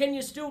away, can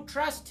you still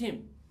trust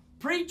Him?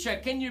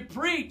 Preacher, can you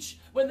preach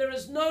when there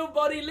is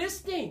nobody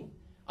listening?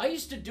 I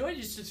used to do it, I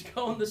used to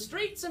go on the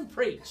streets and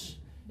preach.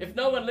 If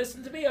no one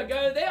listened to me, I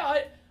go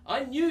there.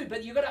 I knew,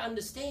 but you've got to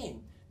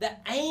understand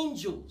that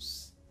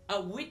angels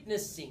are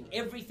witnessing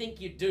everything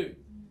you do.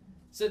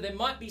 So there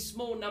might be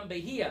small number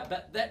here,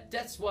 but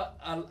that's what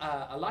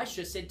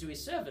Elisha said to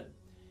his servant.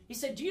 He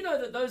said, do you know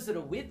that those that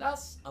are with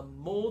us are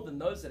more than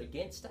those that are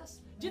against us?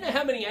 Do you know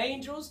how many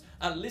angels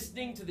are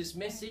listening to this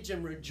message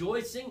and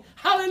rejoicing?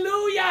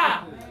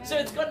 Hallelujah! So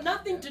it's got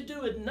nothing to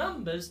do with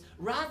numbers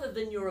rather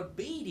than your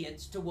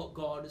obedience to what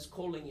God is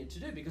calling you to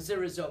do. Because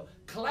there is a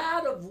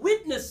cloud of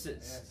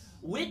witnesses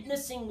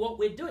witnessing what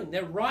we're doing.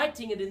 They're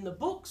writing it in the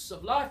books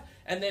of life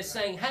and they're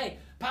saying, hey,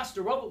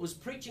 Pastor Robert was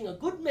preaching a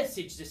good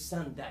message this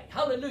Sunday.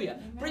 Hallelujah.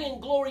 Amen. Bringing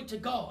glory to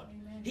God.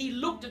 Amen. He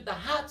looked at the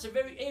hearts of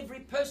every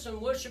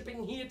person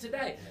worshiping here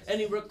today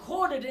and he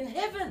recorded in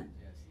heaven.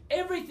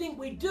 Everything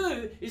we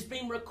do is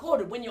being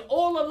recorded. When you're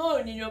all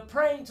alone and you're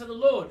praying to the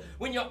Lord,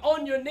 when you're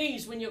on your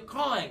knees, when you're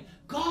crying,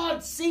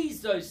 God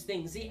sees those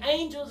things. The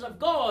angels of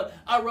God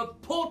are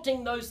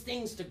reporting those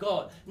things to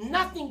God.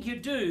 Nothing you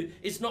do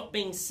is not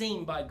being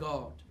seen by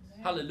God.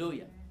 Amen.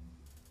 Hallelujah.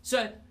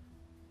 So,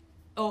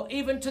 or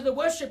even to the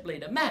worship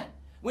leader, Matt,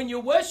 when you're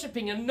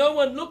worshiping and no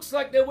one looks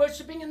like they're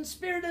worshiping in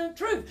spirit and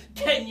truth,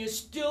 can you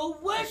still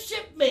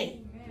worship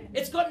me? Amen.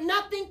 It's got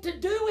nothing to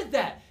do with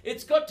that.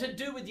 It's got to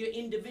do with your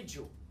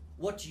individual.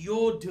 What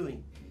you're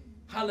doing.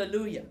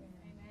 Hallelujah.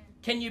 Amen.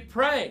 Can you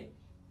pray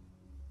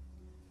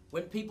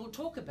when people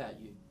talk about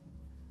you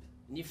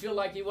and you feel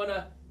like you want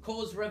to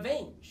cause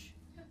revenge?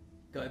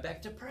 Go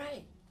back to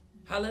pray.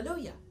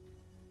 Hallelujah.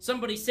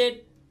 Somebody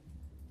said,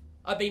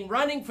 I've been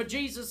running for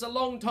Jesus a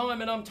long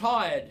time and I'm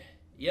tired,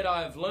 yet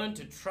I have learned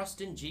to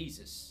trust in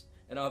Jesus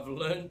and I've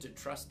learned to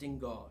trust in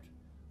God.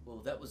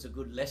 Well, that was a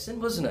good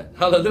lesson, wasn't it?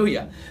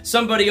 Hallelujah.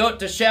 Somebody ought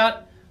to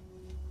shout,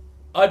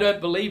 I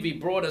don't believe He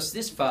brought us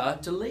this far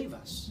to leave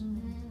us.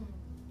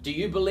 Do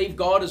you believe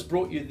God has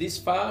brought you this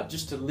far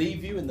just to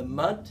leave you in the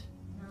mud?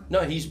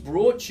 No, He's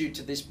brought you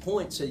to this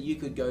point so you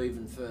could go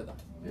even further.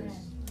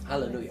 Yes.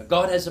 Hallelujah.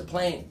 God has a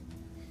plan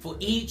for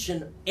each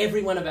and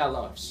every one of our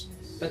lives.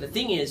 But the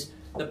thing is,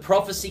 the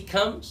prophecy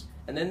comes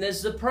and then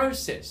there's the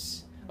process.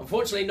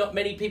 Unfortunately, not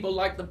many people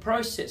like the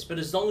process, but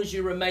as long as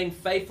you remain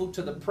faithful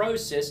to the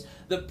process,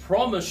 the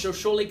promise shall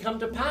surely come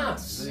to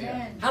pass.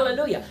 Amen.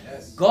 Hallelujah.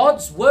 Yes.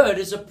 God's word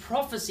is a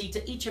prophecy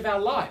to each of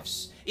our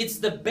lives. It's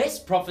the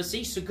best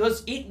prophecy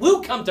because it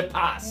will come to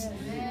pass.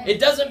 Amen. It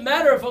doesn't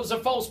matter if it was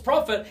a false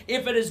prophet.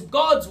 If it is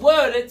God's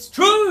word, it's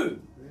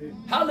true.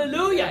 Amen.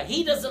 Hallelujah.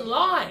 He doesn't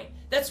lie.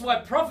 That's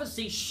why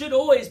prophecy should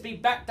always be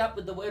backed up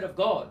with the word of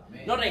God.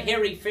 Amen. Not a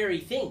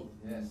hairy-fairy thing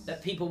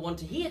that people want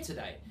to hear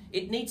today.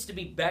 It needs to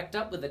be backed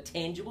up with a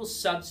tangible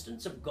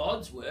substance of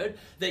God's word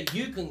that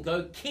you can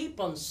go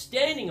keep on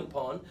standing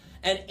upon,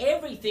 and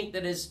everything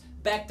that is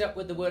backed up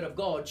with the word of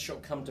God shall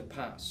come to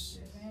pass.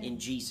 Amen. In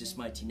Jesus'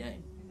 mighty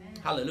name. Amen.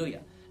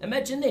 Hallelujah.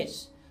 Imagine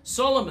this.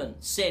 Solomon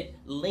said,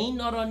 lean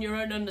not on your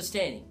own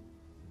understanding.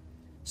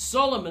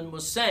 Solomon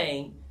was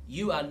saying,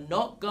 you are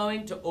not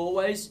going to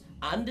always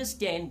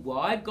understand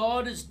why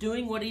God is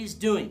doing what He's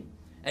doing.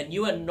 And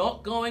you are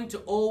not going to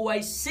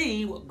always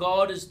see what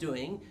God is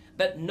doing.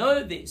 But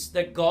know this,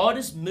 that God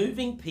is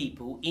moving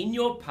people in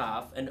your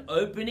path and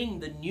opening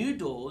the new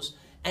doors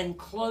and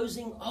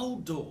closing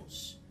old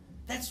doors.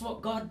 That's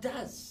what God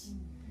does.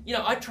 You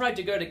know, I tried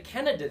to go to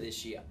Canada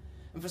this year.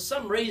 And for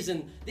some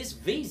reason, this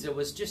visa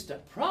was just a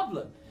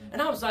problem.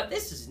 And I was like,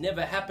 this has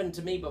never happened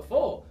to me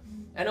before.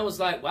 And I was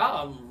like,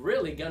 wow, I'm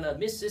really going to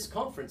miss this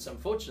conference,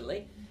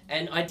 unfortunately.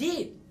 And I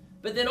did.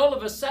 But then all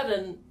of a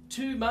sudden,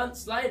 2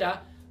 months later,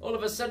 all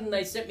of a sudden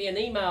they sent me an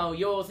email,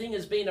 your thing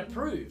has been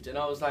approved. And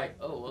I was like,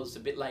 oh, well, it's a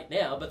bit late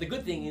now. But the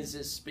good thing is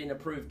it's been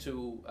approved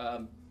to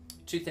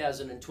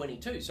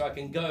 2022, so I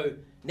can go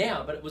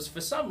now. But it was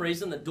for some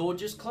reason the door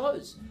just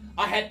closed.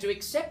 I had to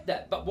accept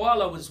that. But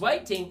while I was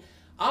waiting,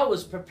 I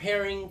was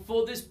preparing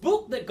for this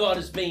book that God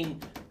has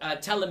been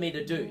telling me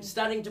to do,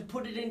 starting to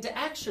put it into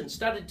action,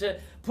 started to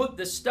put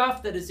the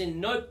stuff that is in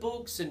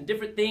notebooks and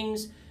different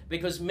things,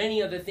 because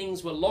many of the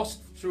things were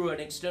lost through an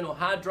external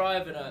hard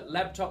drive and a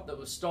laptop that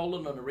was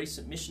stolen on a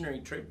recent missionary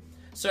trip.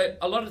 So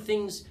a lot of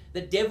things the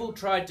devil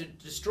tried to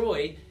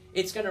destroy,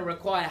 it's going to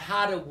require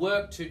harder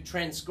work to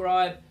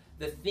transcribe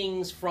the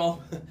things from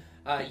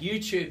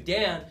YouTube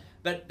down,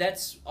 but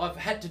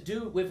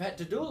we've had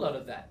to do a lot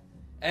of that.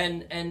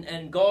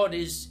 And God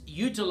has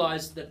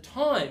utilized the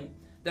time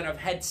that I've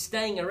had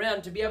staying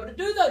around to be able to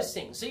do those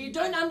things. So you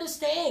don't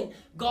understand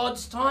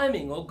God's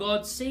timing or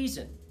God's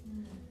season.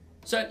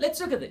 So let's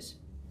look at this.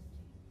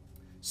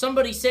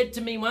 Somebody said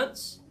to me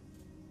once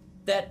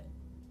that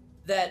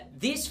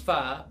this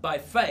far by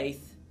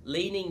faith,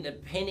 leaning,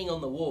 depending on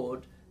the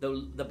Lord,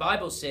 the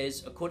Bible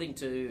says, according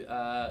to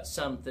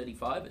Psalm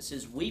 35, it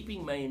says,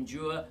 weeping may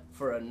endure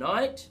for a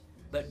night,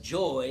 but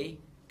joy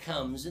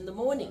comes in the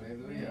morning.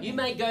 Hallelujah. You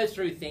may go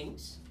through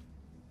things.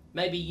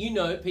 Maybe you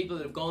know people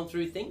that have gone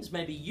through things.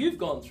 Maybe you've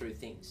gone through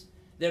things.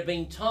 There have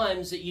been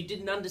times that you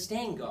didn't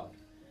understand God.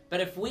 But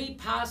if we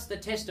pass the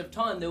test of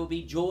time, there will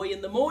be joy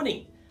in the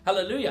morning.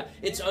 Hallelujah.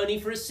 It's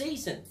only for a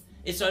season.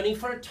 It's only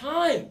for a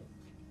time.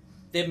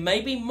 There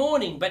may be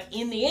mourning, but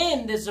in the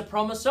end, there's a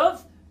promise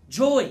of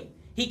joy.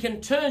 He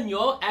can turn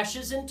your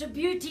ashes into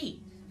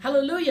beauty.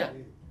 Hallelujah.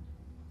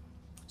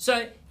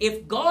 So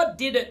if God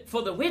did it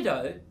for the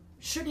widow,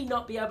 should he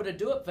not be able to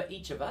do it for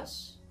each of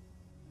us?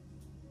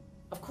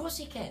 Of course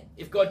he can.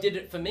 If God did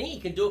it for me, he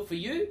can do it for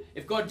you.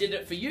 If God did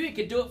it for you, he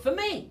can do it for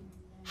me.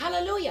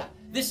 Hallelujah.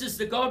 This is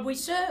the God we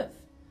serve.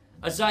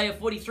 Isaiah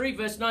 43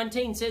 verse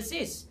 19 says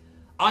this,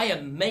 I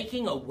am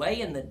making a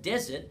way in the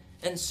desert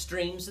and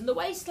streams in the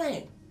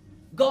wasteland.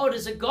 God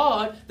is a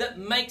God that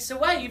makes a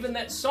way. Even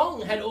that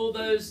song had all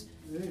those,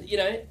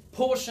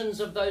 portions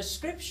of those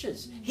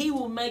scriptures. He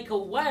will make a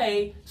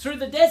way through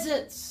the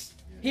deserts.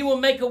 He will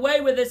make a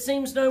way where there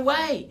seems no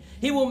way.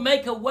 He will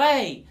make a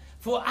way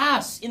for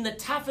us in the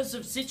toughest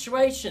of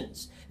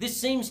situations. This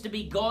seems to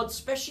be God's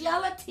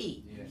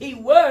speciality. Yes. He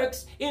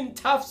works in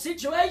tough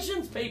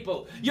situations,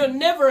 people. You're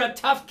never a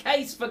tough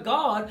case for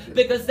God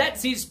because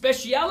that's his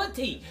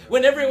speciality.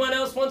 When everyone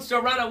else wants to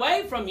run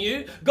away from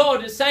you,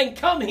 God is saying,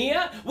 come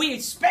here. We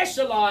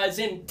specialize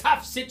in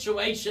tough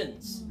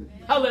situations.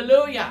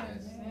 Hallelujah.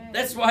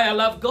 That's why I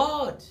love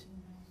God.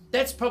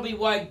 That's probably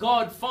why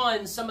God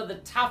finds some of the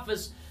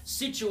toughest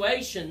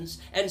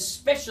situations and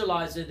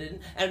specializes it in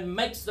and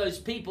makes those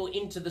people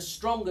into the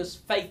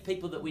strongest faith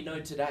people that we know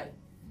today.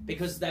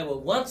 Because they were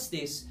once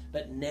this,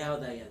 but now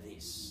they are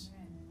this.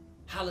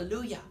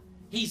 Hallelujah.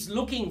 He's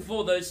looking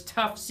for those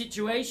tough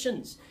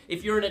situations.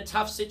 If you're in a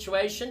tough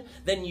situation,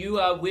 then you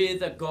are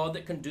with a God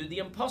that can do the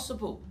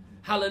impossible.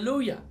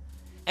 Hallelujah.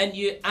 And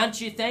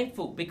aren't you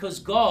thankful? Because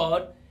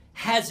God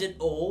has it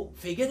all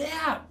figured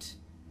out.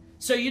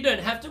 So you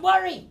don't have to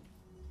worry.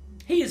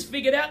 He has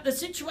figured out the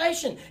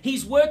situation.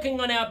 He's working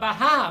on our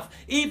behalf,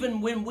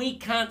 even when we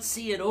can't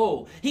see it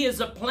all. He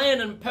has a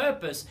plan and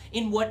purpose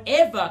in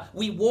whatever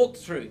we walk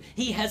through.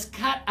 He has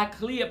cut a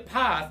clear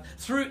path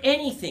through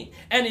anything.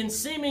 And in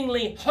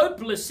seemingly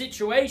hopeless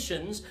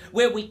situations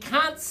where we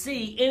can't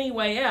see any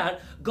way out,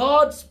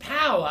 God's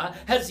power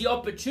has the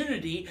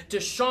opportunity to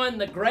shine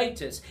the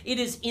greatest. It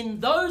is in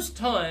those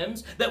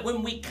times that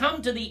when we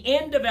come to the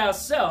end of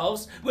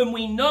ourselves, when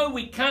we know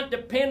we can't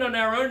depend on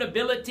our own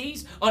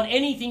abilities, on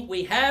anything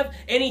we have,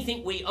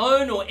 anything we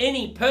own, or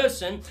any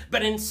person,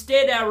 but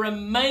instead are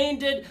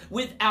reminded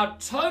with our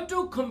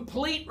total,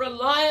 complete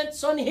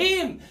reliance on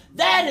him.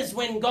 That is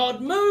when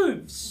God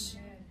moves.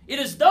 It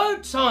is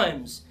those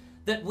times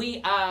that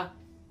we are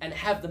and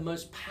have the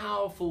most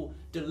powerful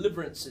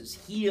deliverances,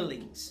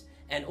 healings,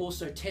 and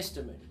also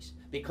testimonies,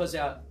 because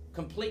our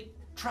complete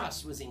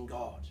trust was in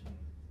God.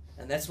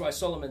 And that's why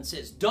Solomon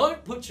says,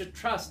 don't put your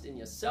trust in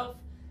yourself.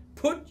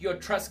 Put your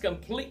trust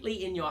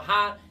completely in your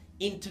heart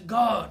into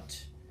God.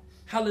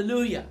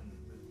 Hallelujah.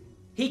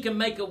 He can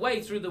make a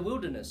way through the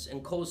wilderness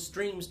and cause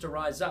streams to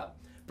rise up,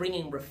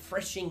 bringing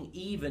refreshing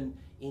even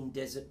in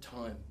desert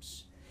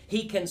times.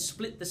 He can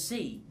split the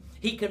sea.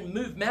 He can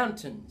move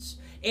mountains.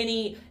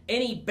 Any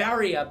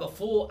barrier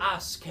before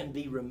us can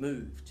be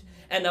removed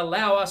and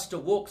allow us to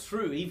walk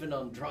through even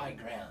on dry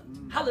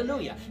ground.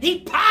 Hallelujah.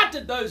 He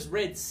parted those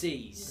Red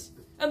Seas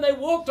and they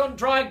walked on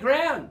dry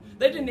ground.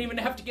 They didn't even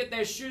have to get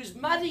their shoes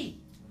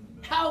muddy.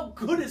 How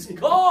good is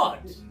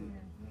God?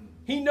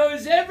 He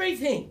knows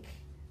everything.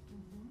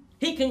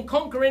 He can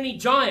conquer any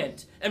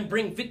giant and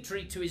bring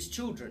victory to his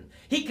children.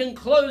 He can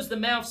close the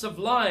mouths of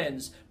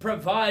lions,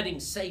 providing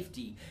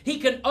safety. He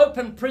can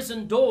open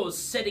prison doors,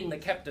 setting the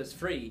captives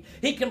free.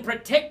 He can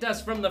protect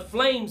us from the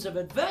flames of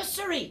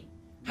adversary.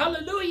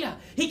 Hallelujah.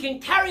 He can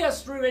carry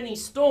us through any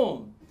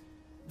storm.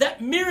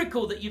 That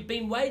miracle that you've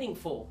been waiting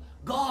for,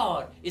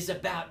 God is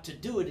about to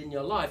do it in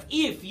your life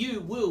if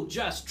you will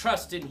just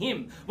trust in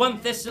him.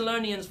 1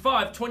 Thessalonians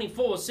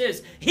 5:24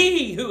 says,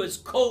 he who has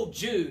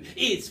called you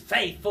is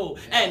faithful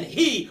and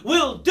he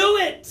will do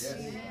it.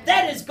 Yes.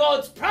 That is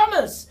God's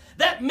promise.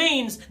 That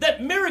means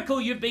that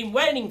miracle you've been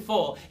waiting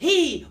for,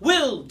 He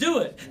will do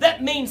it.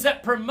 That means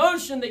that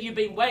promotion that you've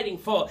been waiting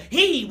for,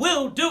 He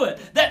will do it.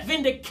 That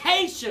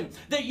vindication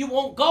that you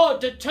want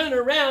God to turn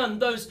around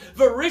those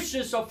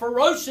voracious or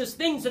ferocious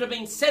things that have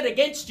been said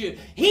against you,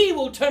 He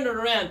will turn it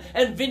around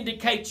and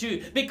vindicate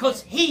you,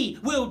 because He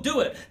will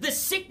do it. The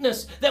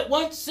sickness that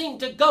won't seem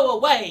to go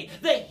away,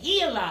 the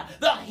healer,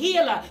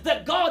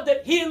 the God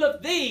that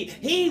healeth thee,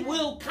 He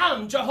will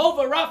come,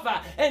 Jehovah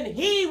Rapha, and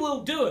He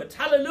will do it.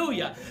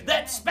 Hallelujah.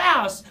 That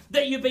spouse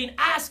that you've been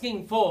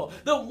asking for,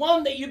 the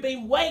one that you've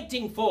been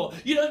waiting for,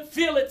 you don't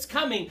feel it's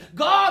coming,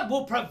 God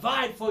will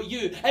provide for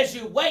you as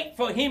you wait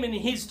for Him in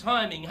His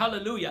timing.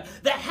 Hallelujah.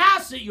 The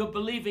house that you're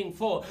believing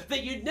for,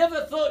 that you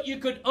never thought you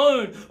could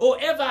own or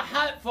ever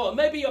hope for.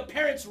 Maybe your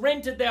parents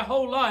rented their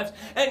whole lives,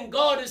 and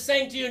God is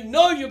saying to you,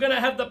 no, you're going to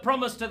have the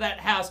promise to that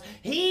house.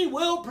 He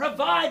will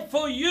provide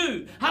for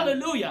you.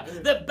 Hallelujah.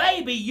 The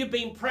baby you've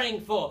been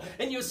praying for,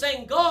 and you're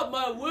saying, God,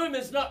 my womb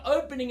is not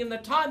opening in the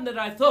time that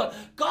I thought.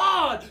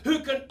 God, who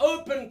can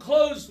open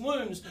closed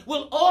wombs,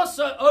 will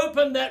also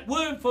open that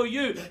womb for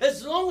you,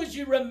 as long as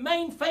you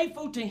remain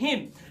faithful to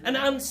Him. And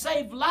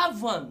unsaved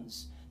loved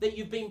ones that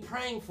you've been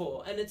praying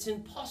for, and it's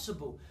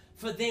impossible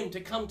for them to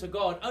come to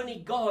God.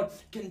 Only God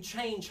can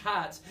change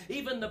hearts.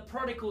 Even the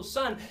prodigal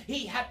son,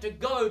 he had to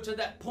go to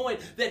that point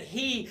that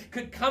he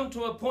could come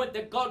to a point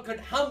that God could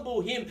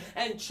humble him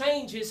and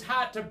change his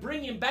heart to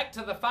bring him back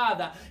to the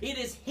Father. It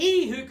is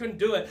He who can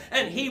do it,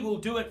 and He will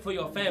do it for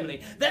your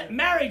family. That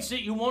marriage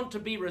that you want to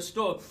be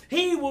restored,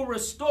 He will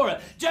restore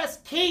it.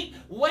 Just keep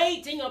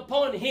waiting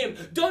upon Him.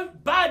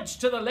 Don't budge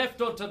to the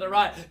left or to the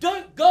right.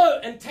 Don't go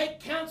and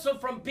take counsel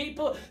from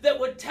people that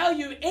would tell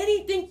you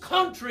anything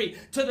contrary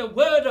to the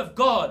Word of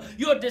God.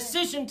 Your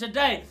decision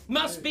today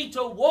must be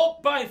to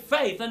walk by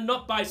faith and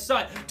not by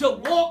sight, to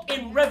walk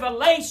in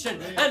revelation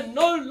and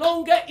no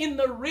longer in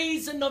the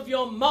reason of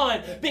your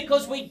mind,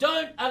 because we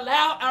don't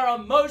allow our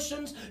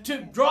emotions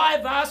to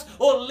drive us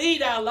or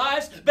lead our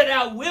lives, but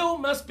our will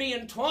must be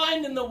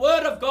entwined in the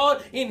Word of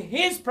God, in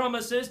His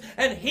promises,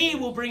 and He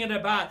will bring it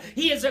about.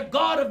 He is a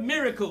God of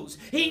miracles.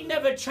 He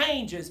never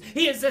changes.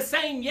 He is the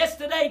same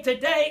yesterday,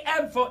 today,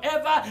 and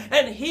forever,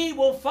 and He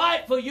will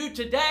fight for you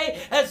today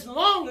as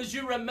long as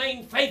you remain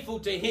faithful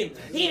to Him.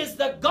 He is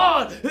the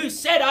God who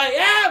said, I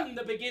am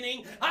the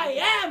beginning, I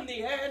am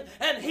the end,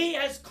 and He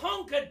has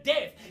conquered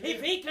death.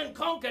 If He can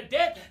conquer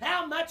death,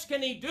 how much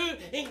can He do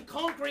in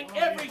conquering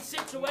every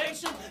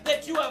situation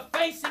that you are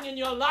facing in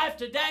your life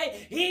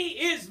today? He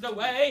is the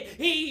way,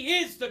 He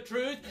is the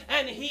truth,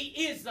 and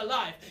He is the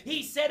life.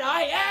 He said,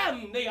 I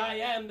am the I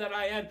am that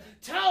I am.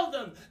 Tell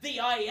them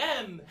the I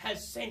am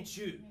has sent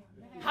you.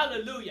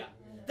 Hallelujah.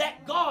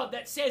 That God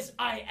that says,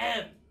 I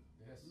am.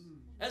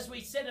 As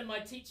we said in my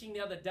teaching the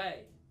other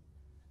day,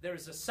 there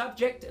is a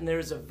subject and there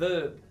is a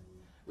verb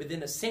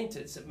within a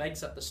sentence that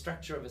makes up the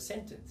structure of a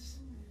sentence.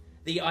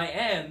 The I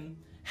am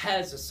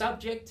has a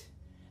subject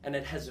and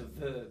it has a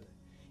verb.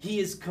 He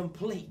is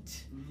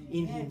complete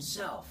in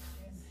Himself.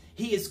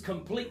 He is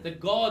complete. The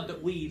God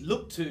that we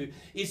look to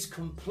is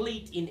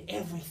complete in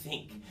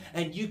everything.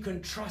 And you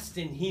can trust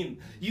in Him.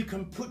 You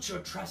can put your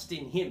trust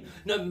in Him.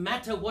 No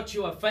matter what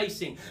you are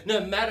facing,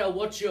 no matter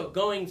what you're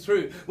going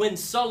through. When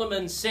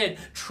Solomon said,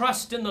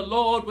 trust in the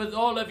Lord with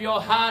all of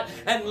your heart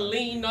and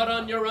lean not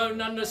on your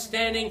own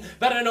understanding,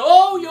 but in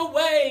all your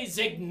ways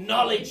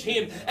acknowledge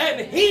Him,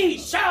 and He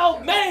shall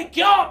make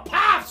your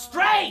path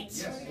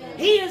straight.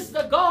 He is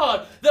the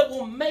God that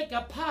will make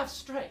a path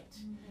straight.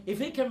 If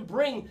He can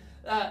bring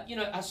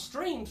a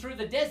stream through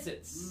the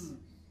deserts.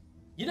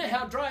 You know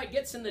how dry it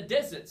gets in the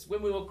deserts.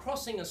 When we were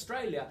crossing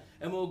Australia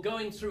and we were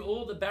going through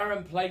all the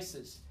barren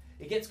places,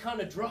 it gets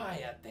kind of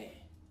dry out there.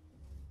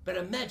 But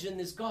imagine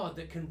this God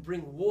that can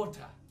bring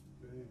water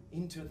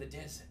into the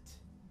desert.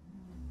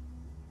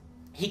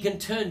 He can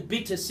turn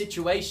bitter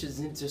situations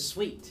into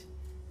sweet,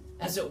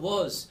 as it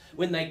was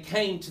when they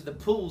came to the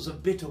pools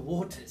of bitter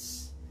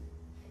waters.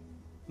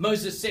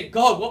 Moses said,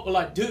 God, what will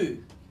I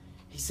do?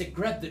 He said,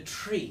 grab the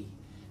tree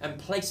and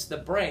place the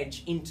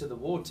branch into the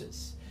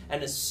waters.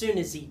 And as soon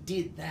as he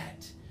did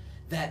that,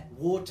 that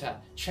water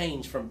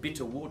changed from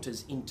bitter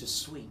waters into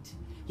sweet.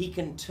 He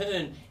can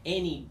turn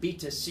any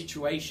bitter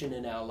situation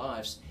in our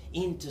lives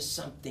into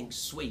something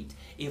sweet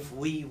if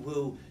we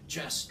will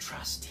just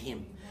trust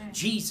Him.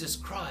 Jesus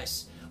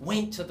Christ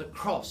went to the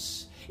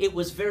cross. It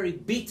was very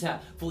bitter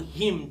for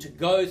Him to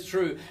go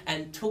through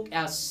and took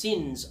our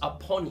sins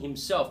upon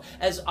Himself.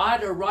 As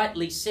Ida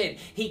rightly said,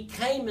 He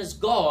came as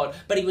God,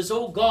 but He was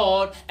all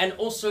God and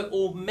also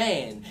all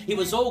man. He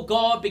was all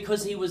God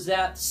because He was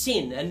without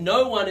sin, and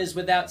no one is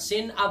without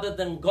sin other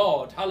than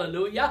God.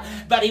 Hallelujah.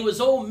 But He was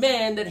all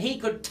man that He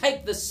could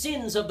take the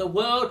sins of the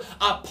world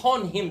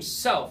upon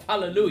Himself.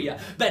 Hallelujah.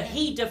 But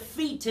He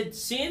defeated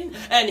sin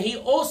and He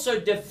also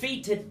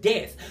defeated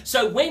death.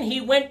 So when He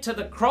went to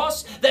the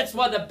cross, that's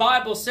why the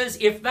Bible says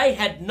if they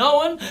had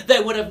known, they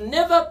would have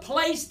never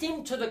placed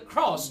Him to the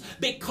cross,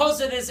 because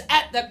it is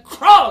at the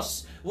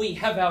cross we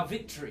have our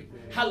victory.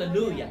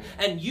 Hallelujah.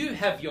 And you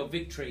have your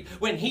victory.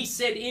 When he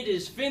said it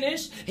is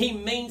finished, he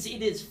means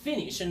it is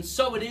finished. And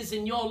so it is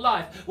in your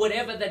life.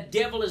 Whatever the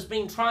devil has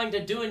been trying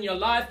to do in your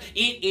life,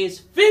 it is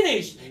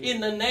finished in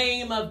the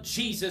name of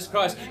Jesus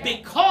Christ.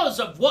 Because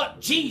of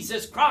what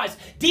Jesus Christ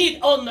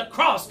did on the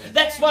cross.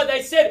 That's why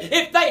they said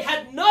if they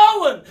had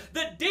known,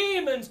 the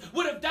demons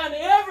would have done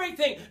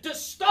everything to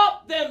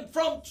stop them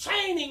from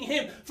chaining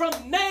him, from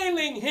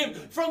nailing him,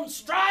 from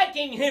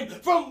striking him,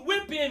 from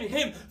whipping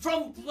him,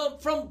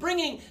 from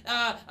bringing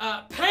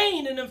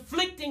pain and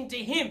inflicting to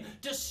him,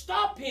 to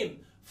stop him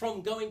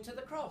from going to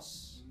the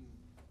cross.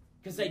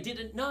 Because they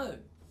didn't know.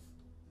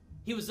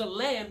 He was a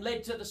lamb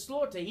led to the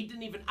slaughter. He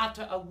didn't even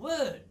utter a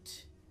word.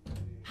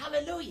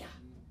 Hallelujah.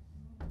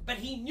 But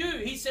he knew.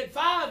 He said,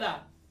 Father,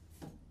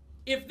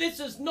 if this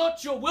is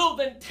not your will,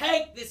 then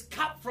take this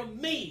cup from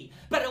me.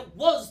 But it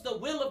was the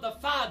will of the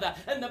Father.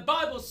 And the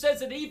Bible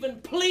says it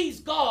even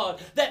pleased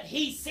God that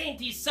he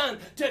sent his Son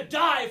to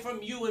die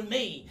from you and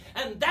me.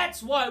 And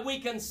that's why we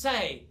can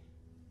say,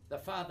 the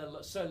Father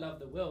so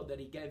loved the world that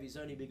he gave his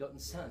only begotten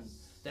Son,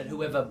 that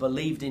whoever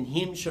believed in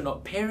him shall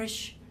not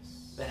perish,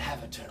 but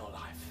have eternal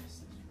life.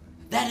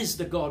 That is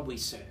the God we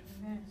serve.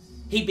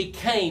 He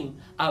became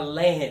a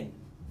lamb.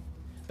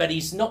 But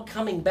he's not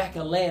coming back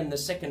a lamb the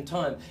second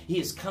time. He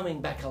is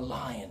coming back a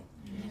lion.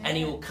 And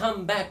he will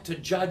come back to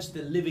judge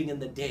the living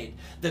and the dead.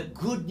 The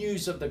good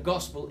news of the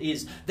gospel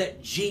is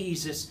that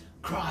Jesus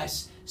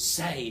Christ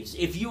saves.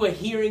 If you are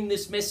hearing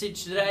this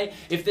message today,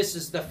 if this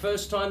is the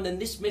first time, then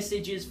this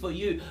message is for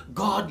you.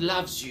 God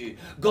loves you.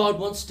 God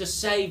wants to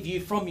save you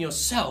from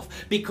yourself.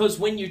 Because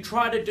when you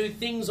try to do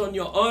things on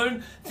your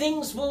own,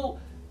 things will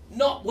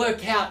not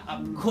work out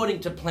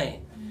according to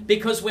plan.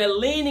 Because we're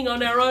leaning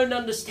on our own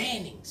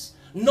understandings,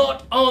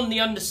 not on the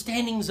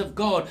understandings of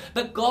God.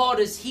 But God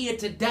is here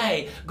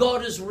today.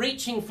 God is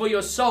reaching for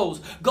your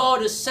souls.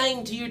 God is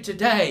saying to you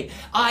today,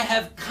 I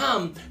have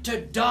come to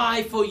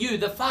die for you.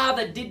 The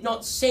Father did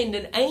not send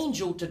an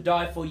angel to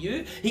die for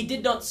you. He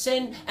did not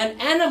send an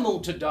animal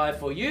to die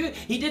for you.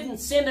 He didn't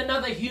send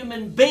another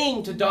human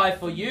being to die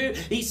for you.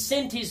 He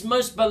sent his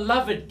most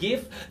beloved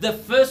gift, the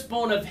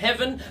firstborn of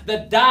heaven,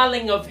 the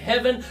darling of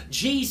heaven,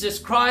 Jesus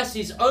Christ,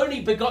 his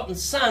only begotten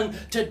Son,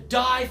 to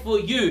die for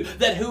you,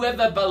 that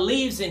whoever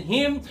believes in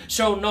him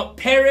shall not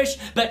perish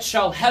but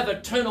shall have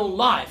eternal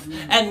life.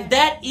 And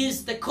that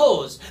is the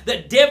cause. The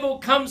devil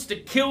comes to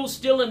kill,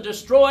 steal and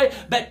destroy,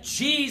 but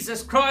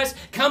Jesus Christ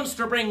comes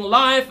to bring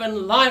life and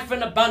life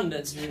in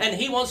abundance. And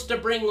he wants to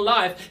bring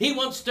life. He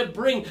wants to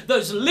bring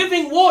those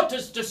living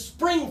waters to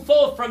spring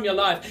forth from your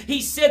life.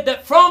 He said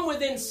that from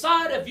within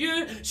inside of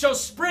you shall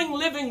spring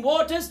living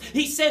waters.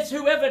 He says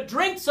whoever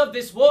drinks of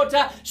this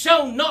water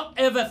shall not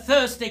ever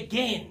thirst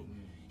again.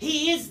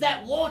 He is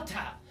that water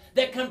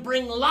that can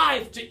bring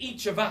life to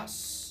each of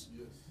us.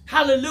 Yes.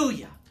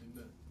 Hallelujah.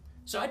 Amen.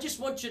 So I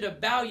just want you to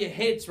bow your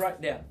heads right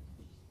now.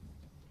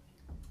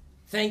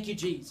 Thank you,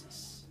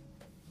 Jesus.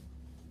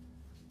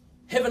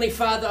 Heavenly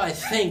Father, I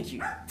thank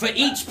you for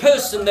each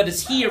person that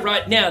is here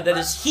right now, that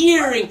is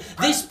hearing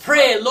this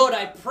prayer. Lord,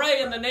 I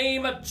pray in the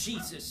name of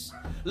Jesus,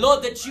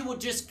 Lord, that you will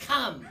just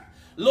come,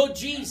 Lord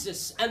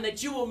Jesus, and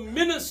that you will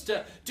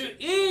minister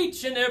to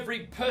each and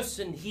every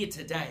person here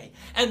today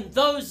and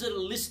those that are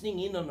listening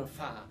in on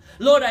afar.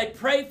 Lord, I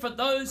pray for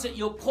those that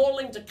you're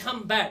calling to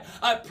come back.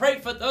 I pray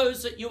for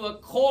those that you are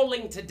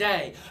calling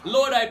today.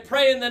 Lord, I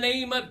pray in the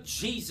name of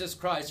Jesus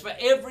Christ for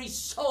every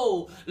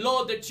soul,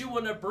 Lord, that you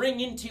want to bring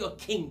into your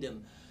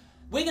kingdom.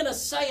 We're going to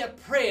say a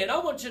prayer, and I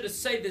want you to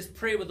say this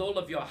prayer with all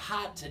of your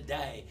heart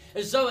today,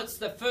 as though it's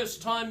the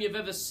first time you've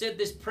ever said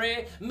this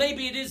prayer.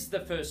 Maybe it is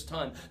the first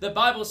time. The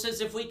Bible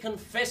says if we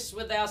confess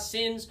with our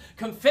sins,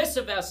 confess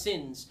of our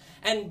sins,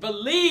 and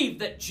believe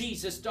that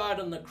Jesus died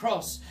on the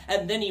cross,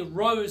 and then he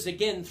rose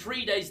again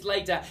 3 days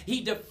later,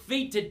 he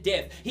defeated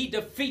death. He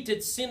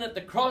defeated sin at the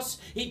cross.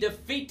 He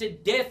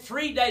defeated death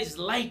 3 days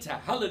later.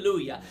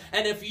 Hallelujah.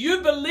 And if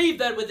you believe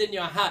that within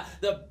your heart,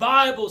 the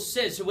Bible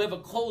says whoever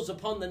calls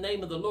upon the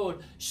name of the Lord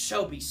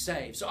shall be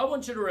saved. So I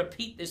want you to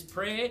repeat this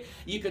prayer.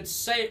 You could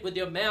say it with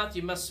your mouth.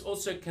 You must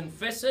also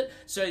confess it.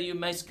 So you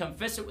must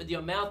confess it with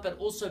your mouth, but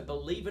also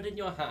believe it in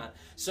your heart.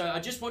 So I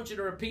just want you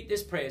to repeat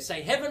this prayer.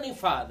 Say, Heavenly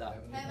Father,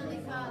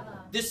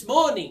 this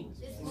morning,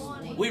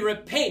 we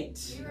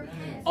repent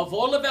of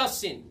all of our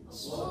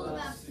sins.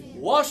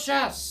 Wash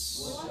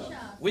us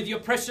with your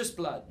precious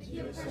blood.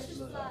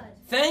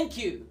 Thank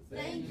you,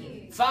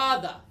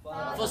 Father,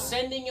 for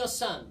sending your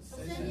Son,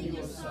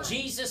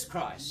 Jesus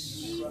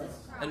Christ.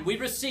 And we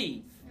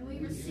receive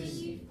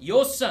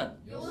your Son,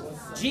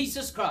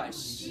 Jesus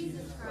Christ,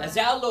 as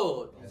our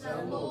Lord,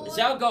 as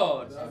our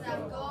God,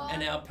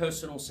 and our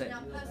personal Savior.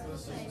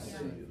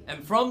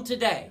 And from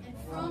today,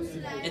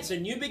 it's a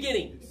new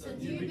beginning.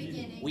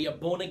 We are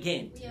born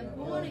again.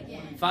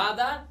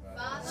 Father,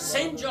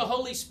 send your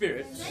Holy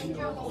Spirit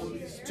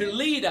to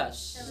lead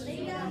us,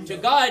 to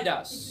guide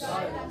us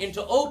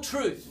into all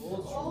truth.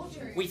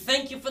 We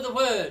thank you for the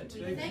Word,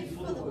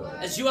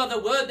 as you are the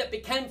Word that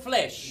became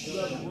flesh.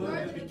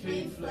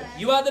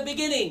 You are the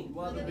beginning.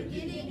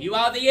 You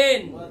are the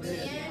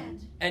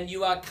end. And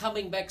you are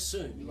coming back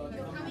soon. You're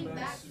coming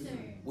back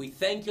soon. We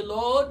thank you,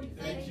 Lord.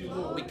 Thank you,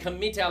 Lord. We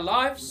commit our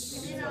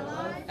lives, Commit our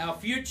lives, our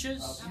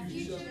futures, our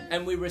future,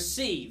 and we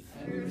receive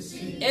and we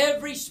receive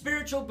every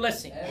spiritual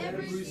blessing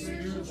every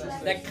spiritual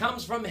blessing that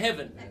comes from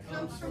heaven that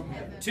comes from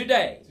heaven.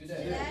 today.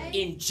 Today,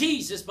 In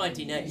Jesus'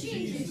 mighty in name.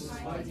 Jesus'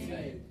 mighty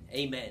name.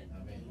 Amen.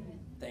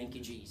 Thank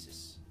you,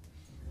 Jesus.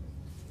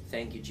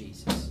 Thank you,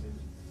 Jesus.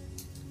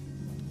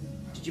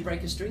 Did you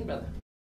break a string, brother?